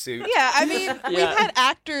wearing a suit. Yeah, I mean, we've had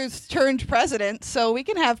actors turned president, so we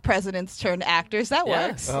can have presidents turned actors. That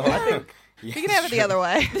works. Oh, I think we can have it the other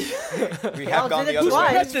way. We have gone the other way.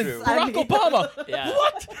 It's true. Barack Obama. Yeah.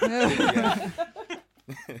 What?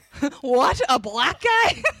 What? A black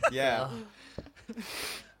guy? Yeah.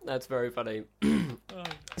 That's very funny.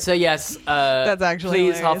 So yes, that's actually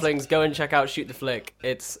please, hilarious. Halflings, go and check out Shoot the Flick.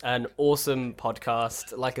 It's an awesome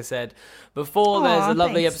podcast. Like I said before, there's a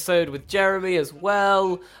lovely episode with Jeremy as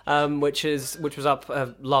well, which was up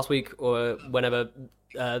last week or whenever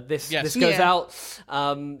this goes out.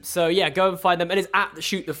 So yeah, go and find them, and it's at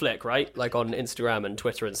Shoot the Flick, right? Like on Instagram and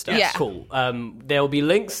Twitter and stuff. Yeah. Cool. There will be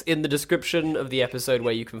links in the description of the episode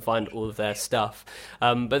where you can find all of their stuff.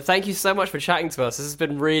 But thank you so much for chatting to us. This has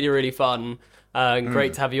been really, really fun.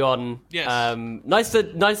 Great to have you on. Yes. Nice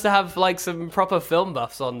to have like some proper film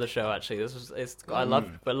buffs on the show. Actually, I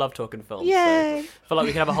love talking films. Yay! So I feel like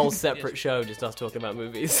we can have a whole separate show just us talking about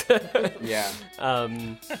movies. Yeah.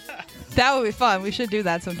 That would be fun. We should do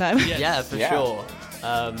that sometime. Yeah, for sure.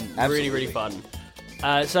 Really, really fun.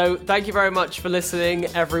 So thank you very much for listening,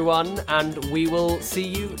 everyone, and we will see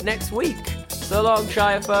you next week. So long,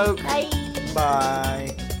 Shire folk. Bye.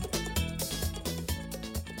 Bye.